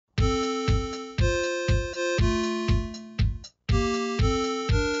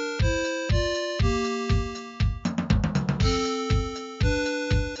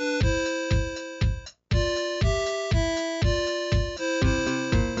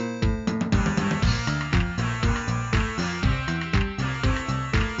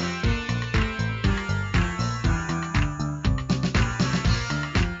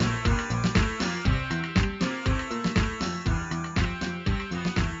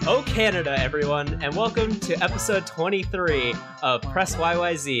Oh Canada, everyone, and welcome to episode 23 of Press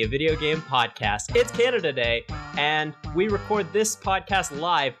YYZ, a video game podcast. It's Canada Day, and we record this podcast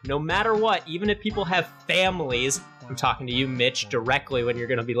live no matter what, even if people have families. I'm talking to you, Mitch, directly when you're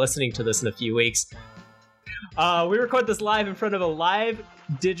going to be listening to this in a few weeks. We record this live in front of a live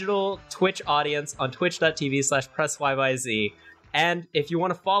digital Twitch audience on twitch.tv/PressYYZ. And if you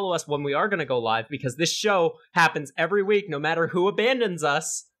want to follow us when we are going to go live, because this show happens every week, no matter who abandons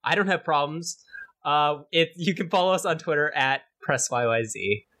us, I don't have problems. You can follow us on Twitter at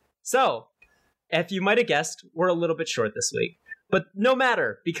PressYYZ. So, if you might have guessed, we're a little bit short this week. But no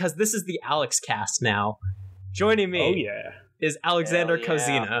matter, because this is the Alex cast now. Joining me is Alexander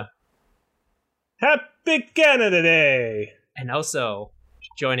Kozina. Happy Canada Day! And also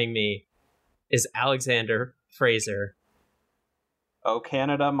joining me is Alexander Fraser. Oh,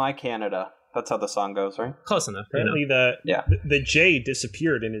 Canada, my Canada. That's how the song goes, right? Close enough. Apparently the J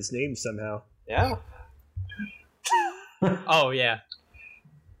disappeared in his name somehow. Yeah. Oh, yeah.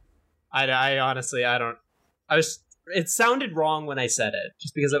 I honestly, it sounded wrong when I said it,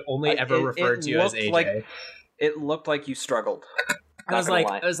 just because I've only ever referred to you as AJ. It looked like you struggled. I was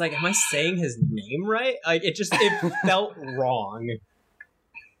like, am I saying his name right? Like, it felt wrong.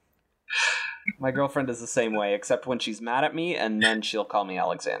 My girlfriend is the same way, except when she's mad at me, and then she'll call me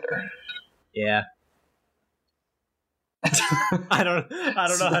Alexander. Yeah. I don't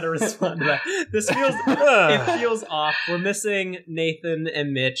know how to respond to that. It feels off. We're missing Nathan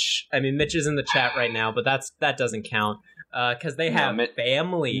and Mitch. I mean, Mitch is in the chat right now, but that doesn't count because they have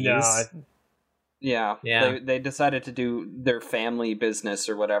families. Yeah. They decided to do their family business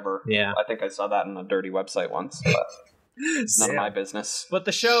or whatever. Yeah. I think I saw that on a dirty website once, but none of my business. But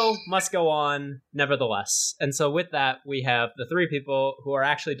the show must go on nevertheless. And so with that, we have the three people who are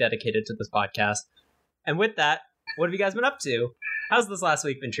actually dedicated to this podcast. And with that, what have you guys been up to? How's this last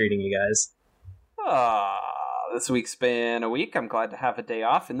week been treating you guys? This week's been a week. I'm glad to have a day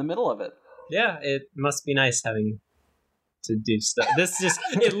off in the middle of it. Yeah, it must be nice having to do stuff.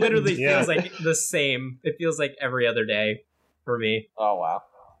 It literally feels like the same. It feels like every other day for me. Oh, wow.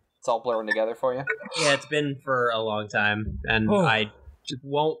 It's all blurring together for you? Yeah, it's been for a long time, and I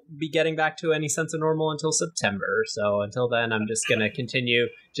won't be getting back to any sense of normal until September. So until then, I'm just going to continue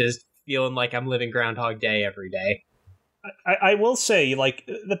just feeling like I'm living Groundhog Day every day. I will say, like,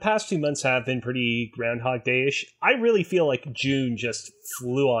 the past 2 months have been pretty Groundhog Day-ish. I really feel like June just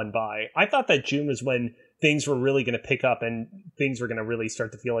flew on by. I thought that June was when things were really going to pick up and things were going to really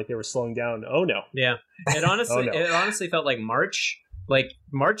start to feel like they were slowing down. Oh, no. Yeah. It honestly felt like March. Like,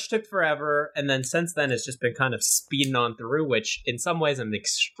 March took forever, and then since then it's just been kind of speeding on through, which in some ways I'm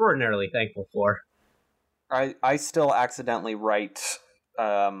extraordinarily thankful for. I still accidentally write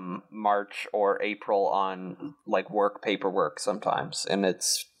March or April on, like, work paperwork sometimes, and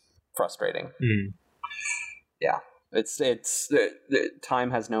it's frustrating. Yeah. It's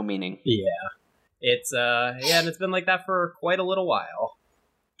time has no meaning. Yeah. And it's been like that for quite a little while.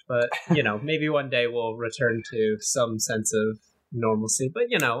 But, maybe one day we'll return to some sense of normalcy. But,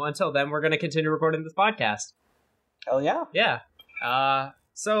 until then, we're going to continue recording this podcast. Hell yeah. Yeah.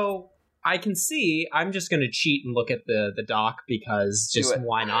 So I can see, I'm just going to cheat and look at the doc because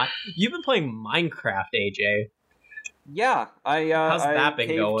why not? You've been playing Minecraft, AJ. Yeah. How's that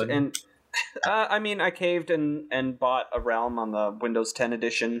been going? And, I caved and bought a Realm on the Windows 10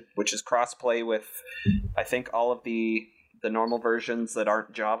 edition, which is crossplay with, I think, all of the normal versions that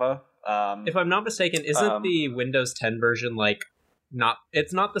aren't Java. If I'm not mistaken, isn't the Windows 10 version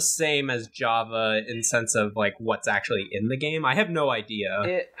it's not the same as Java in sense of like what's actually in the game? I have no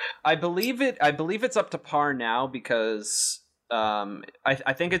idea. I believe it's up to par now because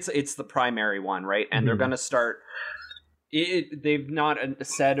I think it's the primary one, right? And they're going to start. They've not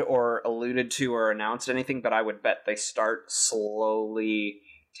said or alluded to or announced anything, but I would bet they start slowly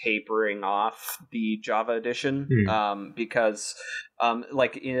tapering off the Java edition because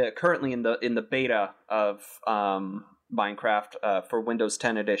currently in the beta of Minecraft for Windows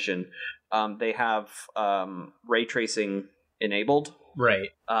 10 edition, they have ray tracing enabled, right?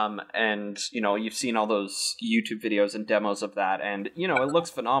 And you've seen all those YouTube videos and demos of that, and it looks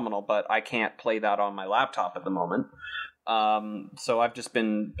phenomenal, but I can't play that on my laptop at the moment. So I've just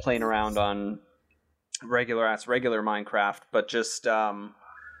been playing around on regular Minecraft, but just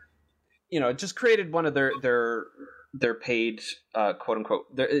just created one of their paid quote unquote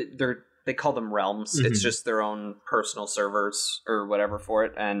they call them realms. It's just their own personal servers or whatever for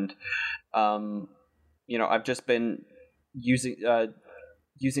it, and I've just been using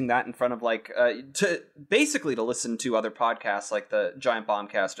using that in front of like to listen to other podcasts like the Giant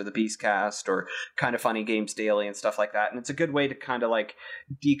Bombcast or the Beastcast or Kind of Funny Games Daily and stuff like that. And it's a good way to kind of like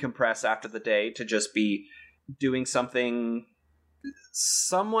decompress after the day, to just be doing something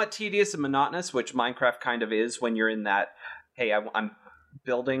somewhat tedious and monotonous, which Minecraft kind of is when you're in that, hey, I'm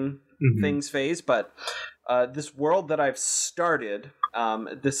building things phase. But this world that I've started,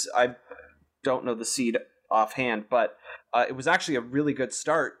 I don't know the seed offhand, but it was actually a really good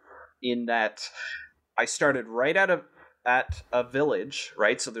start in that I started right at a village,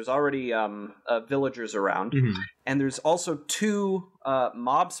 right? So there's already villagers around, and there's also 2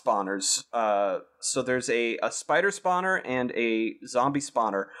 mob spawners. So there's a spider spawner and a zombie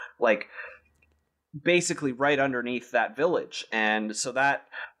spawner, like basically right underneath that village. And so that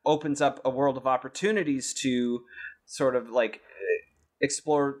opens up a world of opportunities to sort of like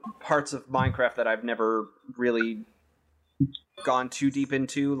explore parts of Minecraft that I've never really gone too deep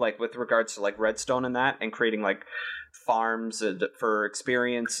into, like with regards to like redstone and that, and creating like farms for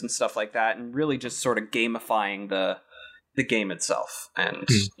experience and stuff like that, and really just sort of gamifying the game itself. And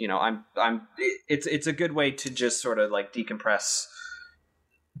you know, it's a good way to just sort of like decompress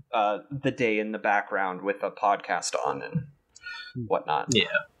the day in the background with a podcast on and whatnot. Yeah,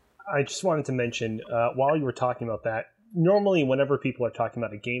 I just wanted to mention while you were talking about that, normally whenever people are talking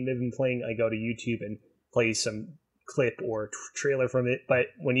about a game they've been playing, I go to YouTube and play some clip or trailer from it. But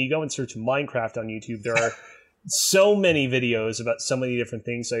when you go and search Minecraft on YouTube, there are so many videos about so many different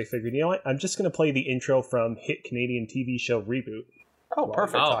things. So I figured, you know what, I'm just going to play the intro from hit Canadian TV show Reboot. Oh,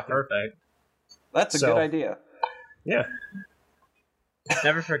 perfect. Perfect. That's a good idea. Yeah.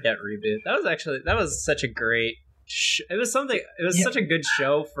 Never forget Reboot. That was such a great it was such a good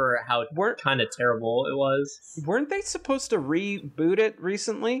show for how kind of terrible it was. Weren't they supposed to reboot it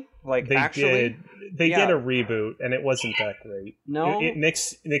recently? Like they actually did a reboot, and it wasn't that great. No, it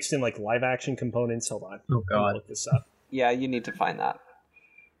mixed in like live action components. Hold on, oh god, look this up. Yeah, you need to find that.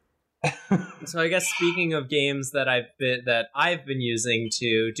 So I guess speaking of games that I've been using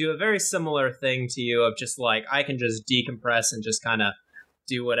to do a very similar thing to you, of just like I can just decompress and just kind of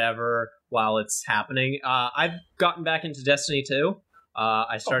do whatever while it's happening. I've gotten back into Destiny 2.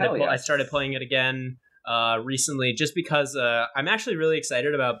 I started playing it again recently, just because I'm actually really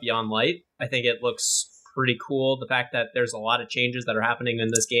excited about Beyond Light. I think it looks pretty cool. The fact that there's a lot of changes that are happening in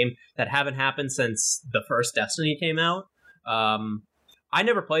this game that haven't happened since the first Destiny came out. I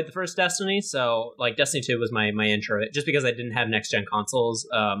never played the first Destiny, so like Destiny 2 was my intro, just because I didn't have next gen consoles.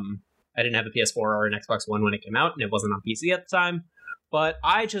 I didn't have a PS4 or an Xbox One when it came out, and it wasn't on PC at the time. But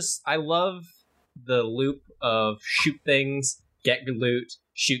I love the loop of shoot things, get loot,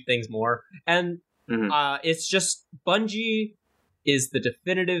 shoot things more. And it's just, Bungie is the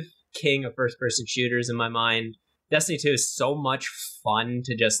definitive king of first-person shooters in my mind. Destiny 2 is so much fun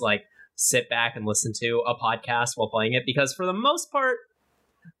to just like sit back and listen to a podcast while playing it, because for the most part,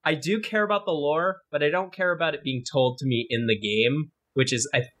 I do care about the lore, but I don't care about it being told to me in the game, which is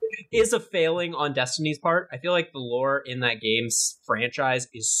a failing on Destiny's part. I feel like the lore in that game's franchise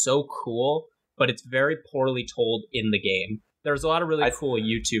is so cool, but it's very poorly told in the game. There's a lot of really cool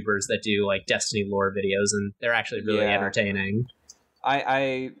YouTubers that do like Destiny lore videos, and they're actually really entertaining.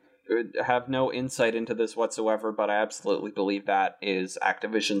 I have no insight into this whatsoever, but I absolutely believe that is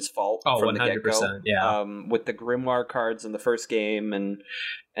Activision's fault from 100%, the get-go. Yeah. With the Grimoire cards in the first game and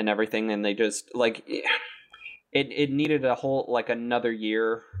everything, and they just like it needed a whole like another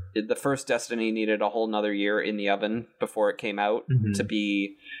year. The first Destiny needed a whole another year in the oven before it came out to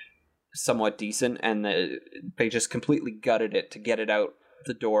be somewhat decent, and they just completely gutted it to get it out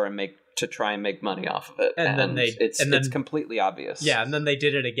the door and try and make money off of it. And then it's completely obvious. Yeah, and then they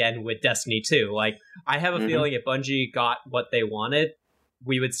did it again with Destiny 2. Like, I have a feeling if Bungie got what they wanted,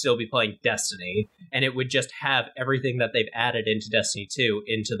 we would still be playing Destiny, and it would just have everything that they've added into Destiny 2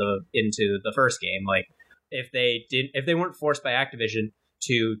 into the first game. Like, if they weren't forced by Activision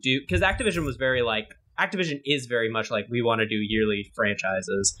to do, because Activision is very much like, we want to do yearly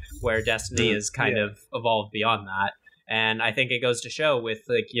franchises, where Destiny is kind of evolved beyond that. And I think it goes to show with,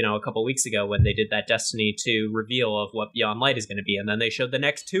 like, you know, a couple weeks ago when they did that Destiny 2 reveal of what Beyond Light is going to be, and then they showed the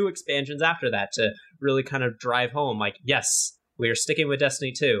next 2 expansions after that to really kind of drive home, like, yes, we are sticking with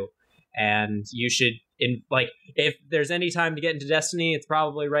Destiny 2, and you should, if there's any time to get into Destiny, it's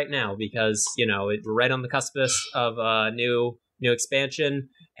probably right now, because, you know, we're right on the cusp of a new expansion,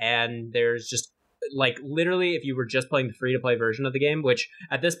 and there's just, like, literally, if you were just playing the free-to-play version of the game, which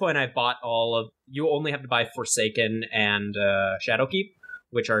at this point I've bought you only have to buy Forsaken and Shadowkeep,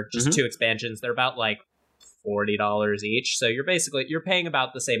 which are just 2 expansions. They're about like $40 each, so you're paying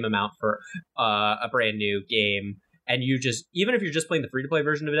about the same amount for a brand new game. and you just, even if you're just playing the free-to-play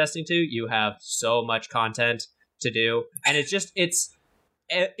version of Destiny 2, you have so much content to do, and it's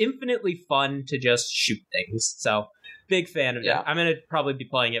infinitely fun to just shoot things. So big fan of it. I'm going to probably be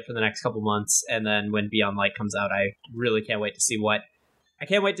playing it for the next couple months, and then when Beyond Light comes out, I really can't wait to see what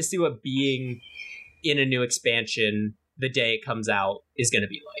being in a new expansion the day it comes out is going to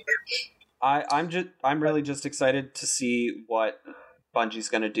be like. I'm really just excited to see what Bungie's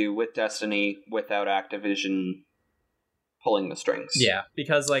going to do with Destiny without Activision pulling the strings. Yeah,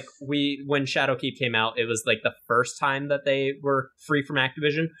 because like when Shadowkeep came out, it was like the first time that they were free from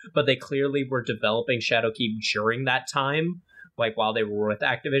Activision, but they clearly were developing Shadowkeep during that time, like while they were with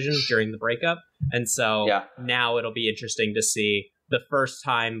Activision during the breakup. And so now it'll be interesting to see the first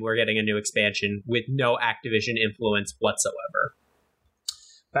time we're getting a new expansion with no Activision influence whatsoever.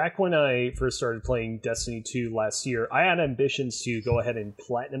 Back when I first started playing Destiny 2 last year, I had ambitions to go ahead and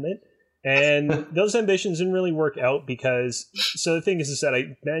platinum it. And those ambitions didn't really work out because... So the thing is that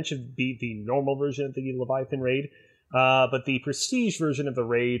I managed to beat the normal version of the Leviathan raid, but the prestige version of the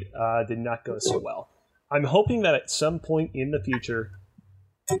raid did not go so well. I'm hoping that at some point in the future,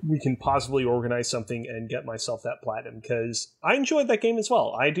 we can possibly organize something and get myself that platinum, because I enjoyed that game as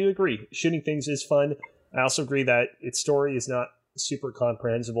well. I do agree. Shooting things is fun. I also agree that its story is not super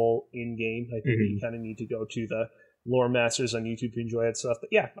comprehensible in-game. I think you kind of need to go to the lore masters on YouTube to enjoy that stuff. But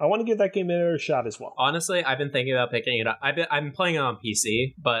yeah, I want to give that game a shot as well. Honestly, I've been thinking about picking it up. I'm playing it on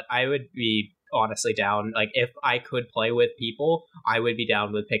PC, but I would be honestly down. Like, if I could play with people, I would be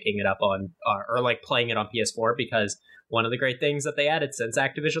down with picking it up on, or like playing it on PS4, because one of the great things that they added since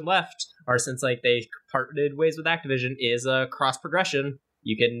Activision left, or since like they parted ways with Activision, is cross progression.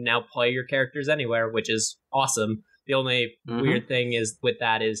 You can now play your characters anywhere, which is awesome. The only weird thing is with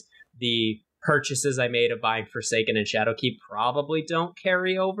that is the purchases I made of buying Forsaken and Shadowkeep probably don't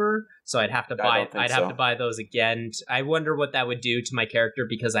carry over, so I'd have to buy those again. I wonder what that would do to my character,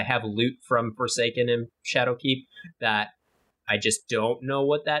 because I have loot from Forsaken and Shadowkeep that I just don't know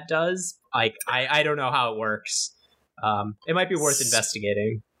what that does. Like, I don't know how it works. It might be worth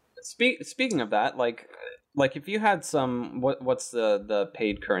investigating. Speaking of that, like if you had some, what's the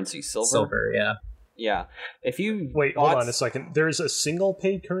paid currency? Silver, yeah. Yeah. If you wait, hold on a second. There's a single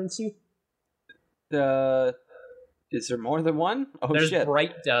paid currency? Is there more than one? Oh, there's shit.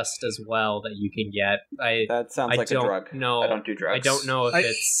 Bright Dust as well that you can get. That sounds like a drug. No, I don't do drugs. I don't know if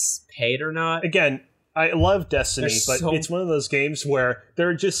it's paid or not. Again, I love Destiny, but it's one of those games wwhere there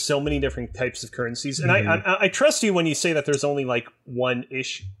are just so many different types of currencies. And I trust you when you say that there's only like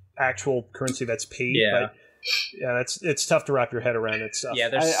one-ish actual currency that's paid. Yeah. But yeah, it's tough to wrap your head around that stuff. Yeah,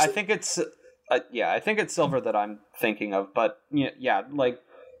 I think it's I think it's silver that I'm thinking of, but yeah, like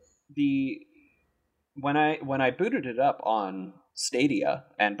when I booted it up on Stadia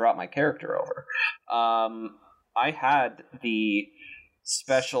and brought my character over, I had the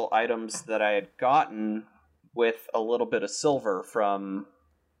special items that I had gotten with a little bit of silver from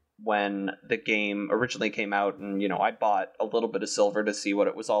when the game originally came out, and I bought a little bit of silver to see what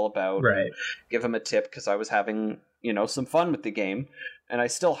it was all about, right? Give him a tip because I was having some fun with the game, and I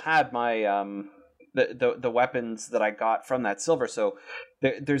still had my the weapons that I got from that silver. So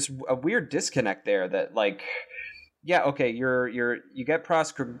there's a weird disconnect there that, like, yeah, okay, you get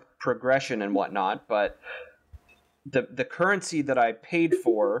progression and whatnot, but the currency that I paid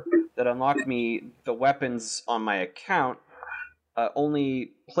for that unlocked me the weapons on my account,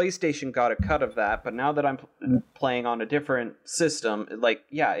 only PlayStation got a cut of that. But now that I'm playing on a different system, like,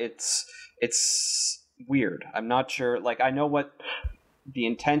 yeah, it's weird. I'm not sure. Like, I know what the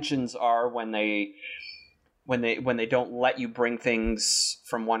intentions are when they don't let you bring things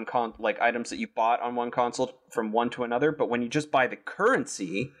from one like items that you bought on one console from one to another, but when you just buy the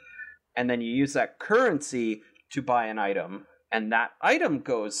currency and then you use that currency to buy an item, and that item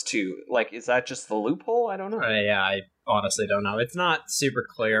goes to, like, is that just the loophole? I don't know. Yeah, I honestly don't know. It's not super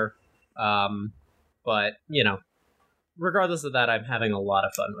clear, but regardless of that, I'm having a lot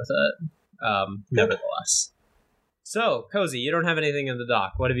of fun with it. Nevertheless. So, Cozy, you don't have anything in the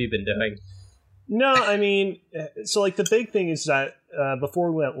dock. What have you been doing? No, I mean, so like the big thing is that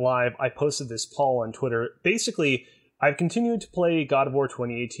before we went live, I posted this poll on Twitter. Basically, I've continued to play God of War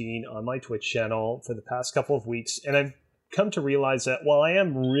 2018 on my Twitch channel for the past couple of weeks, and I've come to realize that while I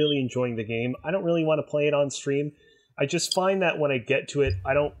am really enjoying the game, I don't really want to play it on stream. I just find that when I get to it,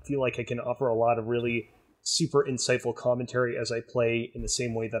 I don't feel like I can offer a lot of really super insightful commentary as I play in the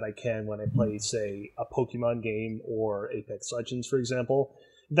same way that I can when I play, say, a Pokemon game or Apex Legends, for example.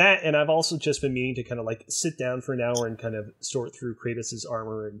 That, and I've also just been meaning to kind of like sit down for an hour and kind of sort through Kratos'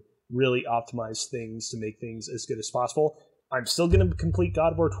 armor and really optimize things to make things as good as possible. I'm still going to complete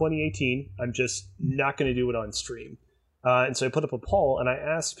God of War 2018. I'm just not going to do it on stream. And so I put up a poll and I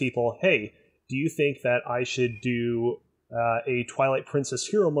asked people, hey, do you think that I should do a Twilight Princess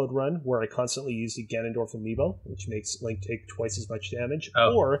hero mode run where I constantly use the Ganondorf amiibo, which makes Link take twice as much damage?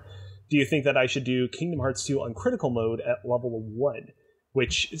 Oh. Or do you think that I should do Kingdom Hearts 2 on critical mode at level 1?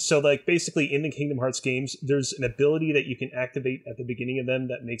 So like basically in the Kingdom Hearts games, there's an ability that you can activate at the beginning of them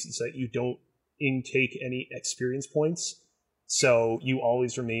that makes it so that you don't intake any experience points. So you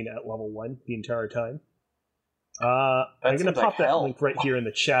always remain at level 1 the entire time. I'm going to pop that link right here in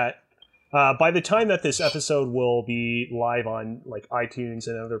the chat. By the time that this episode will be live on like iTunes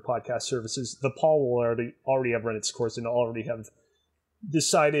and other podcast services, the poll will already have run its course and already have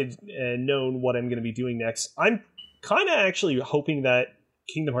decided and known what I'm going to be doing next. I'm kind of actually hoping that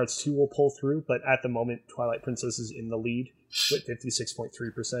Kingdom Hearts 2 will pull through, but at the moment, Twilight Princess is in the lead with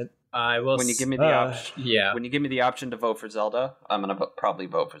 56.3%. I will. When you give me the option, when you give me the option to vote for Zelda, I'm gonna probably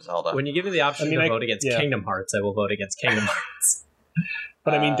vote for Zelda. When you give me the option to vote against Kingdom Hearts, I will vote against Kingdom Hearts.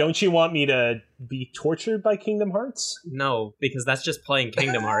 But I mean, don't you want me to be tortured by Kingdom Hearts? No, because that's just playing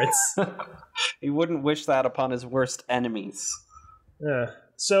Kingdom Hearts. He wouldn't wish that upon his worst enemies.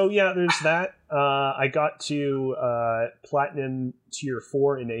 So yeah, there's that. I got to Platinum Tier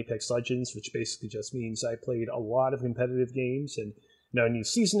 4 in Apex Legends, which basically just means I played a lot of competitive games, and now a new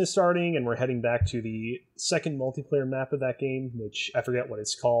season is starting, and we're heading back to the second multiplayer map of that game, which I forget what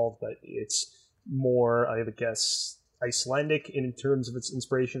it's called, but it's more, I would guess, Icelandic in terms of its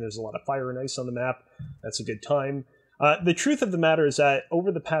inspiration. There's a lot of fire and ice on the map. That's a good time. The truth of the matter is that over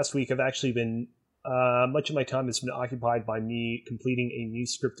the past week, I've actually been much of my time has been occupied by me completing a new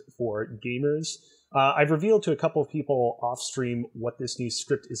script for gamers. I've revealed to a couple of people off stream what this new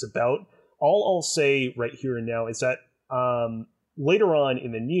script is about. All I'll say right here and now is that later on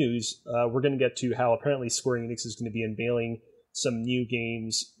in the news, we're going to get to how apparently Square Enix is going to be unveiling some new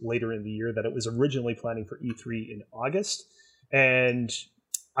games later in the year that it was originally planning for E3 in August. And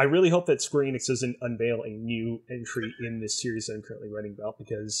I really hope that Square Enix doesn't unveil a new entry in this series that I'm currently writing about,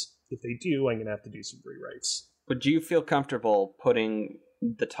 because if they do, I'm going to have to do some rewrites. Would you feel comfortable putting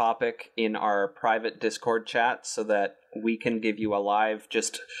the topic in our private Discord chat so that we can give you a live,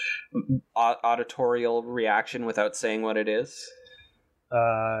 just auditorial reaction without saying what it is?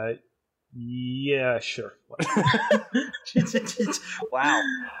 Yeah, sure. Wow.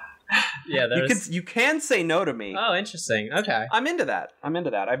 Yeah, you can say no to me. Oh, interesting. Okay. I'm into that.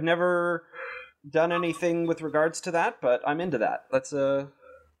 I've never done anything with regards to that, but I'm into that.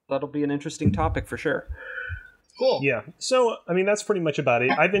 That'll be an interesting topic for sure. Cool. Yeah. So, I mean, that's pretty much about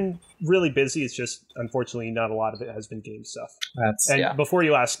it. I've been really busy. It's just, unfortunately, not a lot of it has been game stuff. Before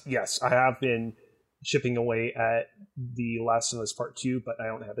you ask, yes, I have been chipping away at The Last of Us Part 2, but I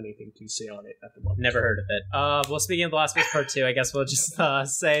don't have anything to say on it at the moment. Never heard of it. Well, speaking of The Last of Us Part 2, I guess we'll just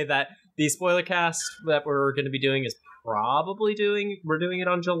say that the spoiler cast that we're going to be doing is we're doing it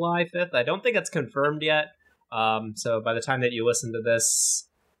on July 5th. I don't think it's confirmed yet. So by the time that you listen to this,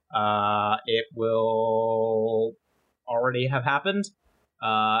 it will already have happened.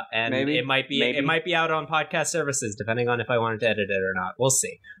 And maybe, it might be out on podcast services, depending on if I wanted to edit it or not. We'll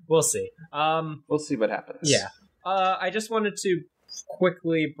see. We'll see what happens. Yeah. I just wanted to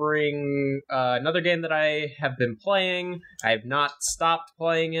quickly bring another game that I have been playing. I have not stopped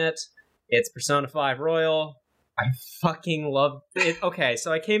playing it. It's Persona 5 Royal. I fucking love it. Okay,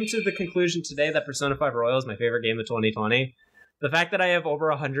 so I came to the conclusion today that Persona 5 Royal is my favorite game of 2020. The fact that I have over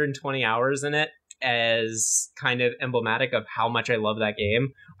 120 hours in it is kind of emblematic of how much I love that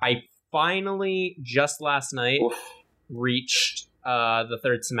game. I finally, just last night, reached the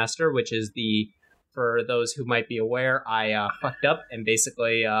third semester, which is for those who might be aware, I fucked up and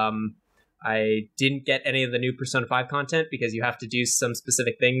basically I didn't get any of the new Persona 5 content because you have to do some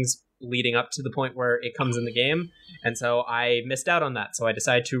specific things leading up to the point where it comes in the game, and so I missed out on that. So I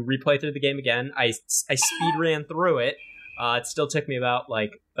decided to replay through the game again. I speed ran through it. It still took me about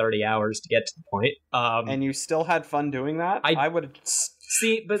 30 hours to get to the point. And you still had fun doing that? I would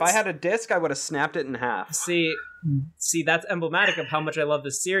see, but if I had a disc, I would have snapped it in half. See, that's emblematic of how much I love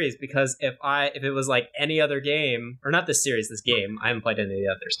this series, because if it was like any other game, or not this series, this game, I haven't played any of the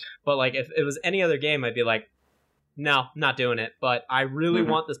others, but if it was any other game, I'd be like, no, not doing it. But I really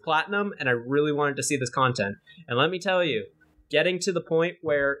want this platinum, and I really wanted to see this content. And let me tell you, getting to the point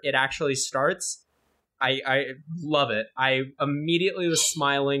where it actually starts, I love it. I immediately was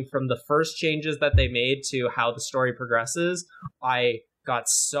smiling from the first changes that they made to how the story progresses. I got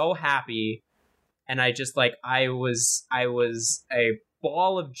so happy, and I just I was a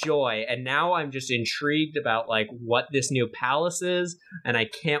ball of joy, and now I'm just intrigued about what this new palace is, and I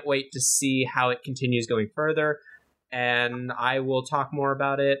can't wait to see how it continues going further. and I will talk more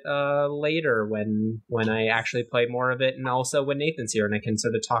about it later when I actually play more of it, and also when Nathan's here and I can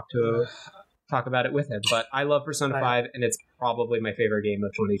sort of talk about it with him. But I love Persona 5, and it's probably my favorite game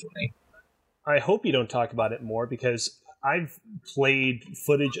of 2020. I hope you don't talk about it more, because I've played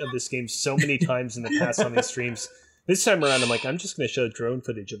footage of this game so many times in the past on these streams. This time around, I'm like, I'm just going to show drone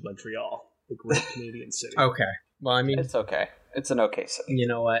footage of Montreal, the great Canadian city. Okay. Well, I mean, it's okay. It's an okay city. You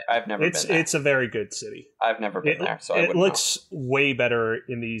know what? I've never been there. It's a very good city. I've never been there, so it looks way better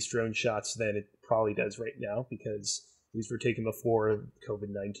in these drone shots than it probably does right now, because these were taken before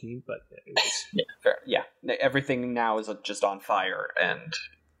COVID-19. But it was fair. Yeah, everything now is just on fire and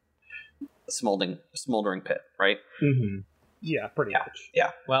a smoldering pit, right? Mm-hmm. Yeah, pretty much.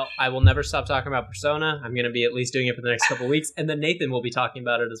 Yeah. Well, I will never stop talking about Persona. I'm going to be at least doing it for the next couple of weeks, and then Nathan will be talking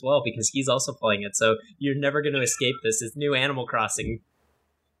about it as well, because he's also playing it. So you're never going to escape this. It's new Animal Crossing.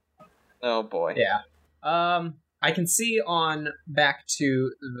 Oh boy. Yeah. I can see on back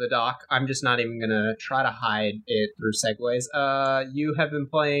to the dock. I'm just not even going to try to hide it through segues. You have been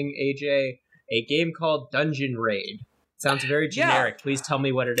playing, AJ, a game called Dungeon Raid. Sounds very generic. Yeah. Please tell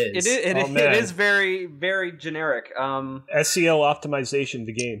me what it is. It is very, very generic. SEO optimization,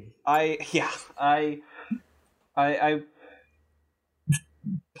 the game. I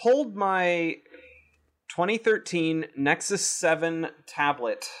pulled my 2013 Nexus 7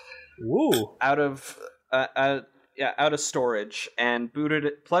 tablet out of storage and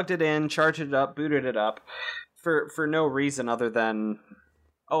plugged it in, charged it up, booted it up for no reason other than,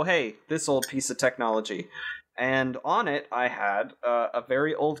 oh hey, this old piece of technology. And on it, I had a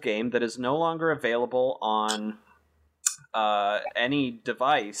very old game that is no longer available on any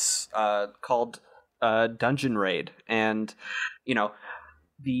device called Dungeon Raid. And, you know,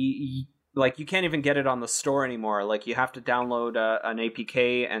 you can't even get it on the store anymore. Like, you have to download an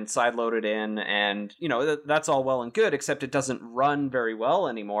APK and sideload it in. And, you know, that's all well and good, except it doesn't run very well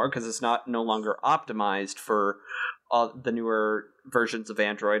anymore because it's no longer optimized for the newer versions of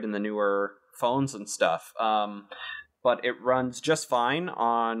Android and the newer phones and stuff, but it runs just fine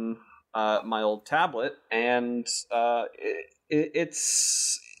on my old tablet, and it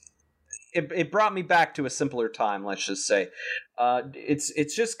brought me back to a simpler time. Let's just say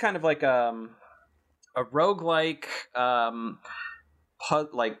it's just kind of like a roguelike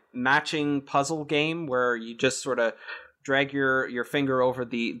like matching puzzle game where you just sort of drag your finger over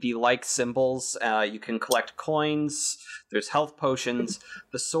the like symbols. You can collect coins. There's health potions.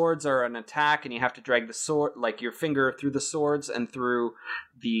 The swords are an attack, and you have to drag the sword, like your finger, through the swords and through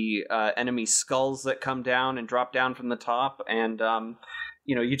the enemy skulls that come down and drop down from the top. And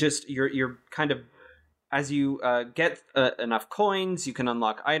you know, you're kind of, as you get enough coins, you can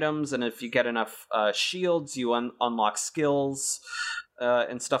unlock items, and if you get enough shields, you unlock skills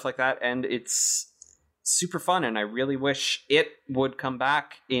and stuff like that. And it's super fun, and I really wish it would come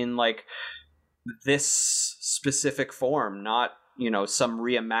back in like this specific form, not, you know, some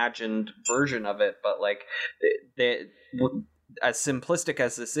reimagined version of it, but like as simplistic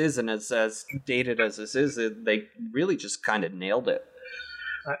as this is and as dated as this is, they really just kind of nailed it.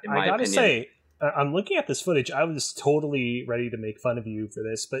 I gotta say, I'm looking at this footage. I was totally ready to make fun of you for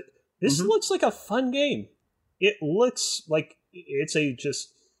this, but this looks like a fun game. It looks like it's a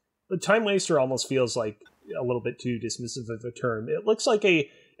Time Waster almost feels like a little bit too dismissive of a term. It looks like an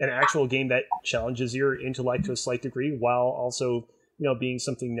actual game that challenges your intellect to a slight degree, while also, you know, being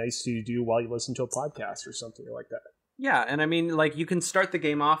something nice to do while you listen to a podcast or something like that. Yeah, and I mean, like, you can start the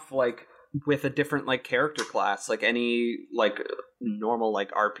game off like with a different like character class, like any like normal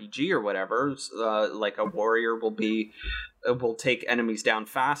like RPG or whatever. Like a warrior will take enemies down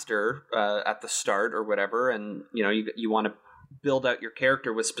faster at the start or whatever, and you know, you want to build out your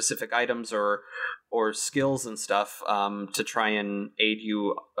character with specific items or skills and stuff to try and aid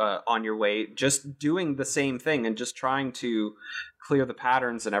you on your way, just doing the same thing and just trying to clear the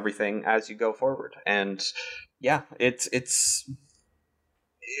patterns and everything as you go forward. And yeah, it's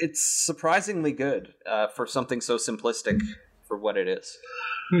surprisingly good for something so simplistic for what it is.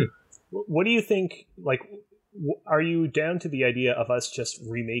 What do you think? Like, are you down to the idea of us just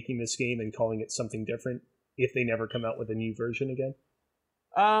remaking this game and calling it something different if they never come out with a new version again?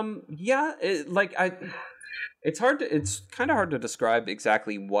 Yeah, it's kind of hard to describe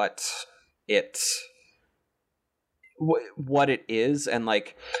exactly what it is, and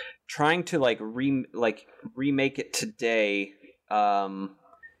like trying to like remake it today,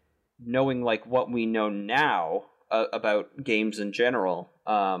 knowing like what we know now about games in general.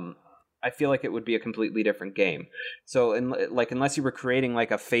 I feel like it would be a completely different game. So, unless you were creating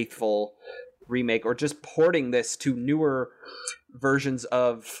like a faithful remake or just porting this to newer versions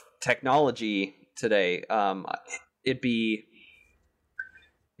of technology today, it'd be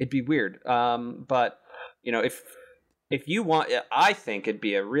weird. But you know, if you want, I think it'd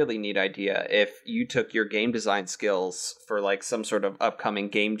be a really neat idea if you took your game design skills for like some sort of upcoming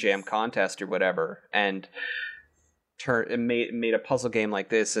game jam contest or whatever, and made a puzzle game like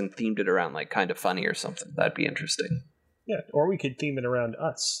this and themed it around like Kind of Funny or something. That'd be interesting. Yeah, or we could theme it around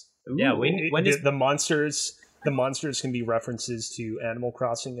us. Yeah, the monsters. The monsters can be references to Animal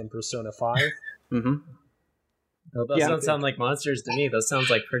Crossing and Persona 5. Mm-hmm. Well, those don't sound like monsters to me. Those sounds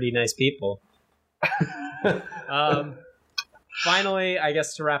like pretty nice people. Finally, I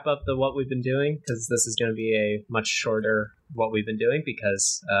guess to wrap up the what we've been doing, because this is going to be a much shorter what we've been doing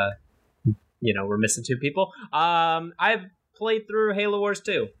because, we're missing 2 people. I've played through Halo Wars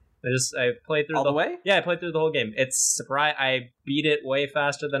 2. I played through all the way. Yeah, I played through the whole game. It's surprise. I beat it way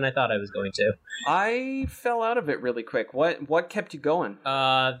faster than I thought I was going to. I fell out of it really quick. What kept you going?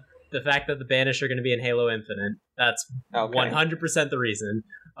 The fact that the Banished are going to be in Halo Infinite. That's 100% the reason.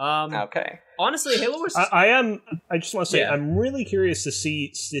 Okay. Honestly, Halo Wars. I just want to say, Yeah. I'm really curious to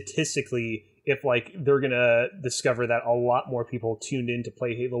see statistically if like they're gonna discover that a lot more people tuned in to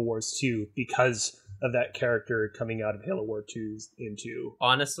play Halo Wars 2 because of that character coming out of Halo Wars 2 into.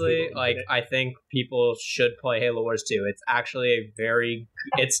 Honestly, like I think people should play Halo Wars 2. It's actually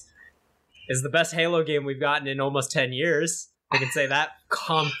it's the best Halo game we've gotten in almost 10 years. I can say that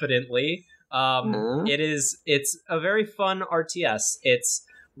confidently. It's a very fun RTS. It's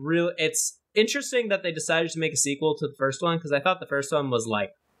interesting that they decided to make a sequel to the first one because I thought the first one was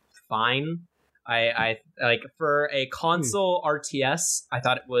like fine. I like for a console RTS, I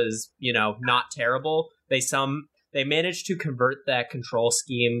thought it was, not terrible. They managed to convert that control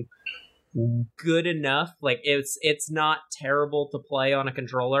scheme good enough. Like it's not terrible to play on a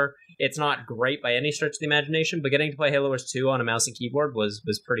controller. It's not great by any stretch of the imagination, but getting to play Halo Wars 2 on a mouse and keyboard was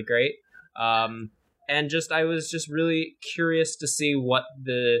pretty great. And I was just really curious to see what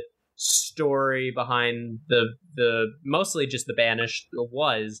the story behind the mostly just the Banished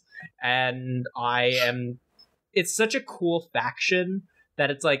was, and it's such a cool faction that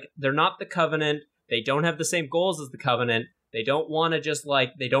it's like they're not the Covenant, they don't have the same goals as the Covenant, they don't want to just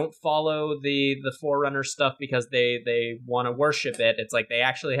like they don't follow the Forerunner stuff because they want to worship it. It's like they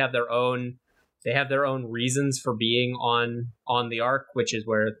actually have their own reasons for being on the Ark, which is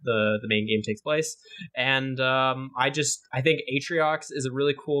where the main game takes place. And I think Atriox is a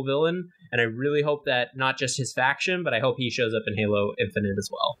really cool villain, and I really hope that not just his faction, but I hope he shows up in Halo Infinite as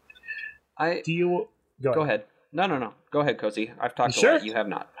well. Go ahead. No. Go ahead, Cozy. I've talked a lot. You have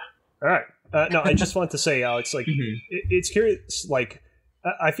not. All right. No, I just want to say, Alex, like, it's curious, like,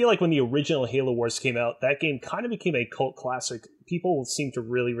 I feel like when the original Halo Wars came out, that game kind of became a cult classic. People seem to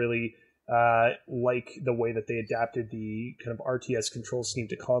really, really like the way that they adapted the kind of RTS control scheme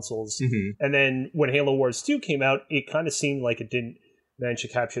to consoles. And then when Halo Wars 2 came out, it kind of seemed like it didn't manage to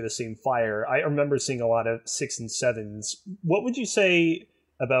capture the same fire. I remember seeing a lot of 6 and 7s. What would you say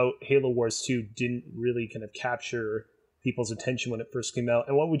about Halo Wars 2 didn't really kind of capture people's attention when it first came out?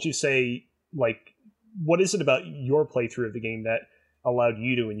 And what would you say, like, what is it about your playthrough of the game that allowed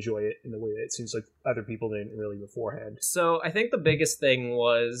you to enjoy it in the way that it seems like other people didn't really beforehand? So I think the biggest thing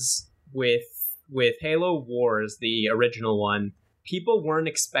was with Halo Wars, the original one, people weren't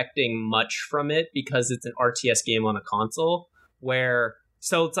expecting much from it because it's an RTS game on a console,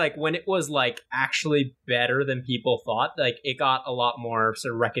 so it's like when it was like actually better than people thought, like it got a lot more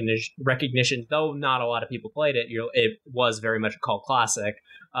sort of recognition, though not a lot of people played it. It was very much a cult classic.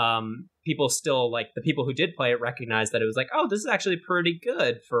 People still, like the people who did play it, recognized that it was like, oh, this is actually pretty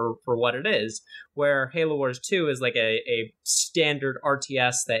good for what it is. Where Halo Wars 2 is like a standard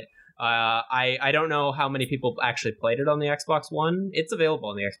RTS that I don't know how many people actually played it on the Xbox One. It's available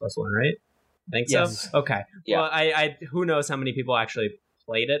on the Xbox One, right? I think yes. So. Okay. Yeah. Well, I who knows how many people actually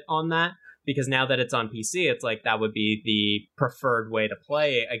played it on that, because now that it's on PC, it's like that would be the preferred way to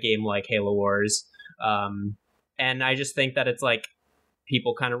play a game like Halo Wars. And I just think that it's like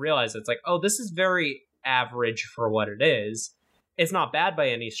people kind of realize it's like, oh, this is very average for what it is. It's not bad by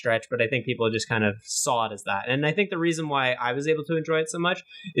any stretch, but I think people just kind of saw it as that. And I think the reason why I was able to enjoy it so much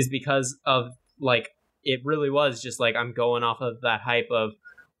is because of like it really was just like I'm going off of that hype of,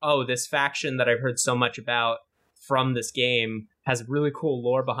 oh, this faction that I've heard so much about from this game has really cool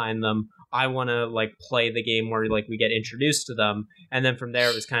lore behind them. I want to like play the game where like we get introduced to them, and then from there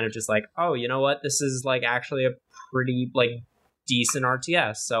it was kind of just like, oh, you know what, this is like actually a pretty like decent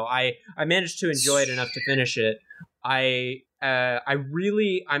RTS. So I managed to enjoy it enough to finish it. I'm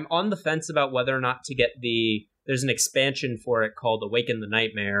on the fence about whether or not to get there's an expansion for it called Awaken the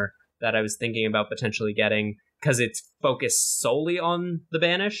Nightmare that I was thinking about potentially getting, because it's focused solely on the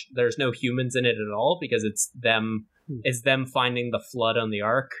Banished. There's no humans in it at all, because it's them is them finding the flood on the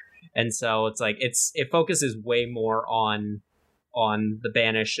Ark. And so it's like it focuses way more on the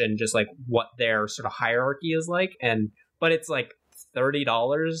Banished and just like what their sort of hierarchy is like, but it's like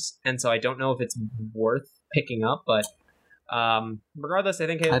 $30, and so I don't know if it's worth picking up, but regardless, I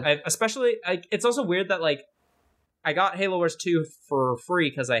think it's also weird that like I got Halo Wars 2 for free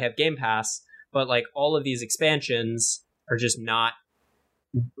because I have Game Pass, but like all of these expansions are just not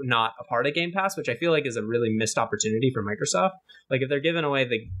a part of Game Pass, which I feel like is a really missed opportunity for Microsoft. Like if they're giving away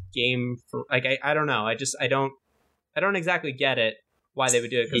the game for like I don't know, I don't exactly get it why they would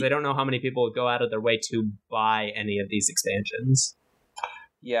do it, because I don't know how many people would go out of their way to buy any of these expansions.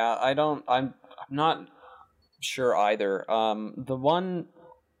 Yeah, I'm not sure either. The one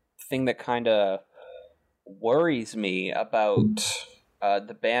thing that kind of worries me about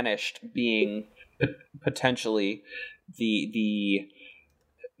the Banished being potentially the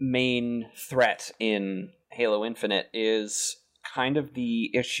main threat in Halo Infinite is kind of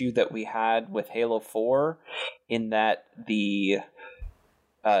the issue that we had with Halo 4, in that the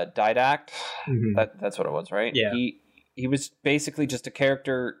Didact, that's what it was, right? Yeah. He was basically just a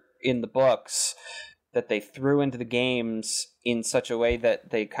character in the books that they threw into the games in such a way that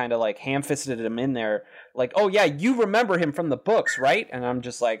they kind of like ham-fisted him in there. Like, oh yeah, you remember him from the books, right? And I'm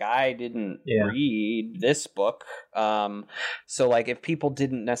just like, I didn't read this book. So like if people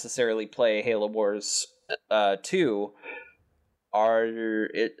didn't necessarily play Halo Wars 2, are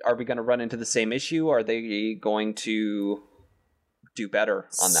we going to run into the same issue? Are they going to do better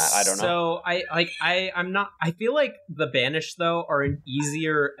on that? I don't know. So I feel like the Banished though are an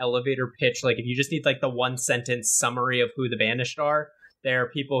easier elevator pitch. Like if you just need like the 1 sentence summary of who the Banished are, they're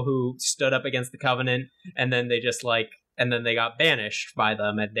people who stood up against the Covenant and then they got banished by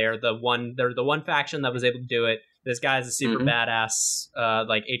them, and they're the one faction that was able to do it. This guy's a super badass,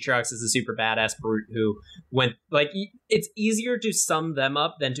 like Atriox is a super badass brute who went, like, it's easier to sum them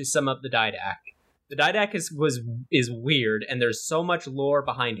up than to sum up the Didact. The Didact is weird, and there's so much lore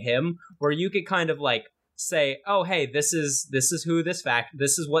behind him where you could kind of like say, oh hey, this is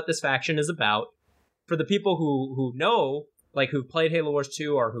what this faction is about. For the people who know, like who've played Halo Wars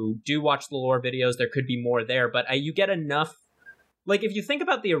 2 or who do watch the lore videos, there could be more there, but you get enough. Like, if you think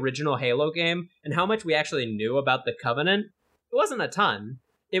about the original Halo game and how much we actually knew about the Covenant, it wasn't a ton.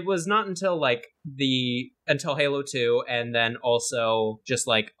 It was not until Halo 2 and then also just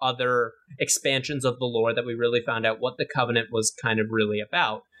like other expansions of the lore that we really found out what the Covenant was kind of really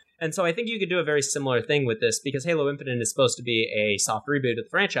about. And so I think you could do a very similar thing with this, because Halo Infinite is supposed to be a soft reboot of the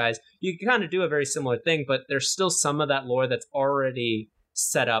franchise. You can kind of do a very similar thing, but there's still some of that lore that's already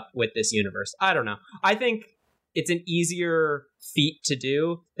set up with this universe. I don't know. I think it's an easier feat to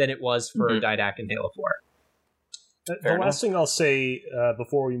do than it was for Didact and Halo 4. The last thing I'll say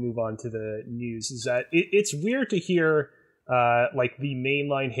before we move on to the news is that it's weird to hear like the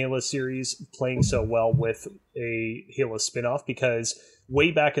mainline Halo series playing so well with a Halo spinoff, because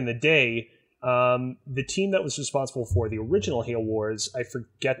way back in the day, the team that was responsible for the original Halo Wars, I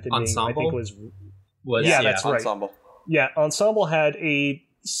forget the Ensemble? name, I think was that's right. Ensemble. Yeah, Ensemble had a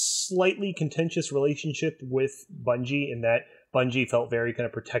slightly contentious relationship with Bungie, in that Bungie felt very kind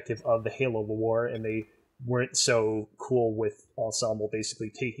of protective of the Halo lore, and they weren't so cool with Ensemble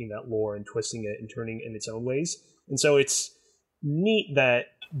basically taking that lore and twisting it and turning it in its own ways. And so it's neat that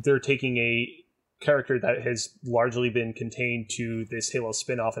they're taking a character that has largely been contained to this Halo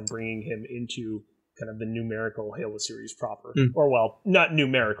spinoff and bringing him into kind of the numerical Halo series proper. Or, well, not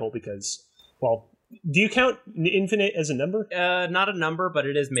numerical, because, well, do you count Infinite as a number? Not a number, but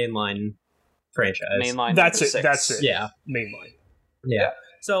it is mainline franchise. Mainline. That's it. 6. That's it. Yeah. Mainline. Yeah.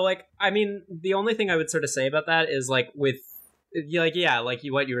 So, like, I mean, the only thing I would sort of say about that is, like, with, like, yeah, like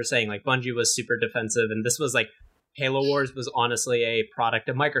what you were saying, like, Bungie was super defensive, and this was, like, Halo Wars was honestly a product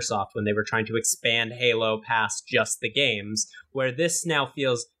of Microsoft when they were trying to expand Halo past just the games, where this now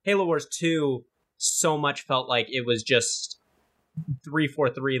feels, Halo Wars 2 so much felt like it was just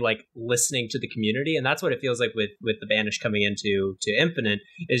 343, like, listening to the community, and that's what it feels like with the Banished coming into Infinite,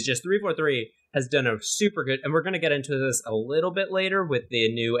 is just 343 has done a super good, and we're going to get into this a little bit later with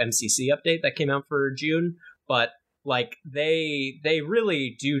the new MCC update that came out for June, but like they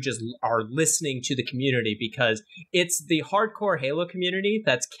really do just are listening to the community, because it's the hardcore Halo community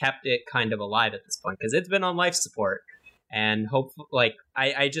that's kept it kind of alive at this point, because it's been on life support, and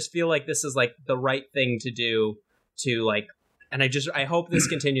I just feel like this is like the right thing to do to like, and I hope this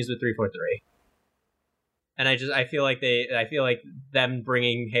continues with 343. And I feel like them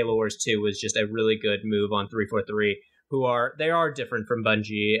bringing Halo Wars 2 was just a really good move on 343, they are different from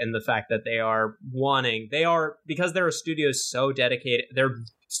Bungie, and the fact that because they're a studio so dedicated, their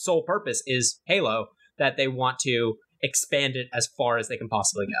sole purpose is Halo. that they want to expand it as far as they can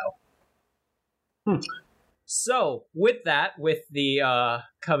possibly go. So, with that, with the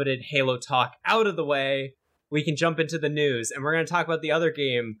coveted Halo talk out of the way, we can jump into the news, and we're going to talk about the other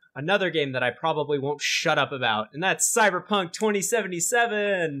game, another game that I probably won't shut up about, and that's Cyberpunk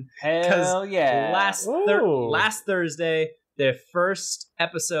 2077. Hell yeah! Last Thursday, the first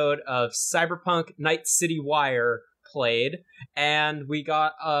episode of Cyberpunk Night City Wire played, and we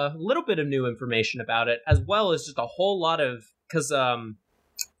got a little bit of new information about it, as well as just a whole lot of, because a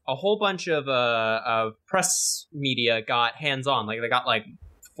whole bunch of press media got hands-on. Like, they got like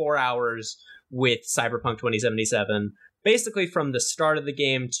 4 hours with Cyberpunk 2077, basically from the start of the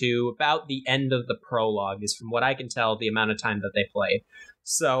game to about the end of the prologue, is from what I can tell the amount of time that they played.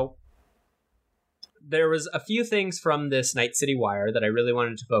 So there was a few things from this Night City Wire that I really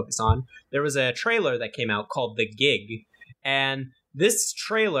wanted to focus on. There was a trailer that came out called The Gig, and this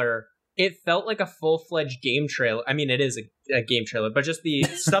trailer, it felt like a full-fledged game trailer. I mean, it is a game trailer, but just the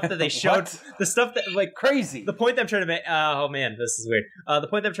stuff that they showed, the stuff that, like, crazy. The point that I'm trying to make, oh man, this is weird. The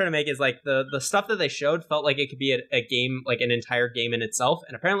point that I'm trying to make is, like, the stuff that they showed felt like it could be a game, like an entire game in itself,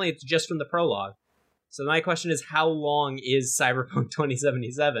 and apparently it's just from the prologue. So my question is, how long is Cyberpunk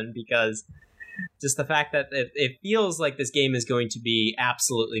 2077? Because just the fact that it feels like this game is going to be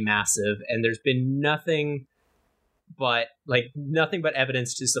absolutely massive, and there's been nothing but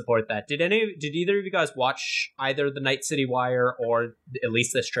evidence to support that. Did either of you guys watch either the Night City Wire or at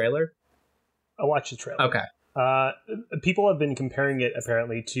least this trailer? I watched the trailer. Okay. People have been comparing it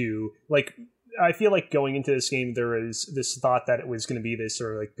apparently to, like, I feel like going into this game there was this thought that it was going to be this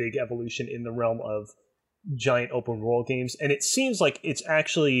sort of like big evolution in the realm of giant open world games, and it seems like it's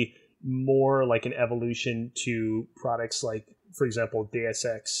actually more like an evolution to products like, for example, Deus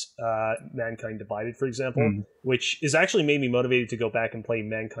Ex, Mankind Divided, for example, which is actually made me motivated to go back and play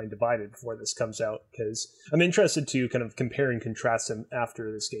Mankind Divided before this comes out, because I'm interested to kind of compare and contrast them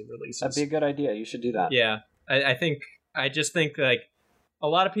after this game releases. That'd be a good idea. You should do that. Yeah, I just think, like, a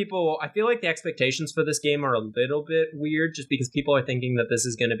lot of people, I feel like the expectations for this game are a little bit weird, just because people are thinking that this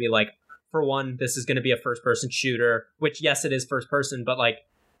is going to be, like, for one, this is going to be a first-person shooter, which, yes, it is first-person, but, like,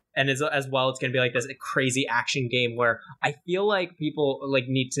 and as well, it's going to be like this crazy action game where I feel like people like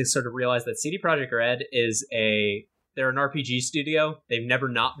need to sort of realize that CD Projekt Red they're an RPG studio. They've never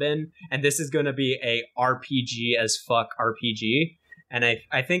not been, and this is going to be a RPG as fuck RPG. And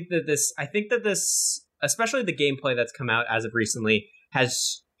I think that this, especially the gameplay that's come out as of recently,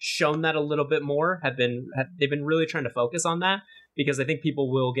 has shown that a little bit more. They've been really trying to focus on that, because I think people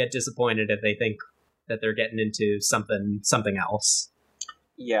will get disappointed if they think that they're getting into something else.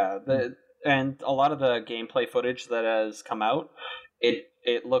 Yeah, and a lot of the gameplay footage that has come out, it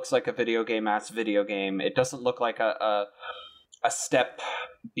looks like a video game-ass video game. It doesn't look like a step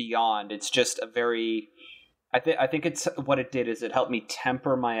beyond. It's just a very... I think it's what it did is it helped me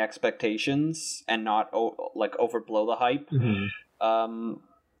temper my expectations and not overblow the hype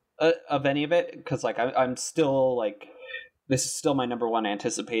of any of it, because like I'm still like, this is still my number one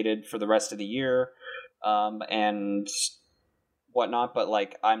anticipated for the rest of the year, and whatnot, but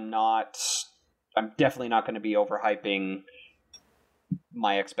like I'm definitely not going to be overhyping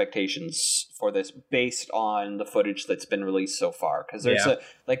my expectations for this based on the footage that's been released so far, because there's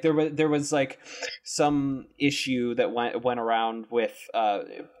there was like some issue that went around with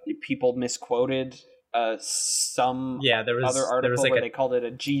people misquoted some other article where they called it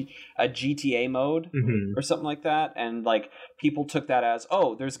a GTA mode or something like that, and like people took that as,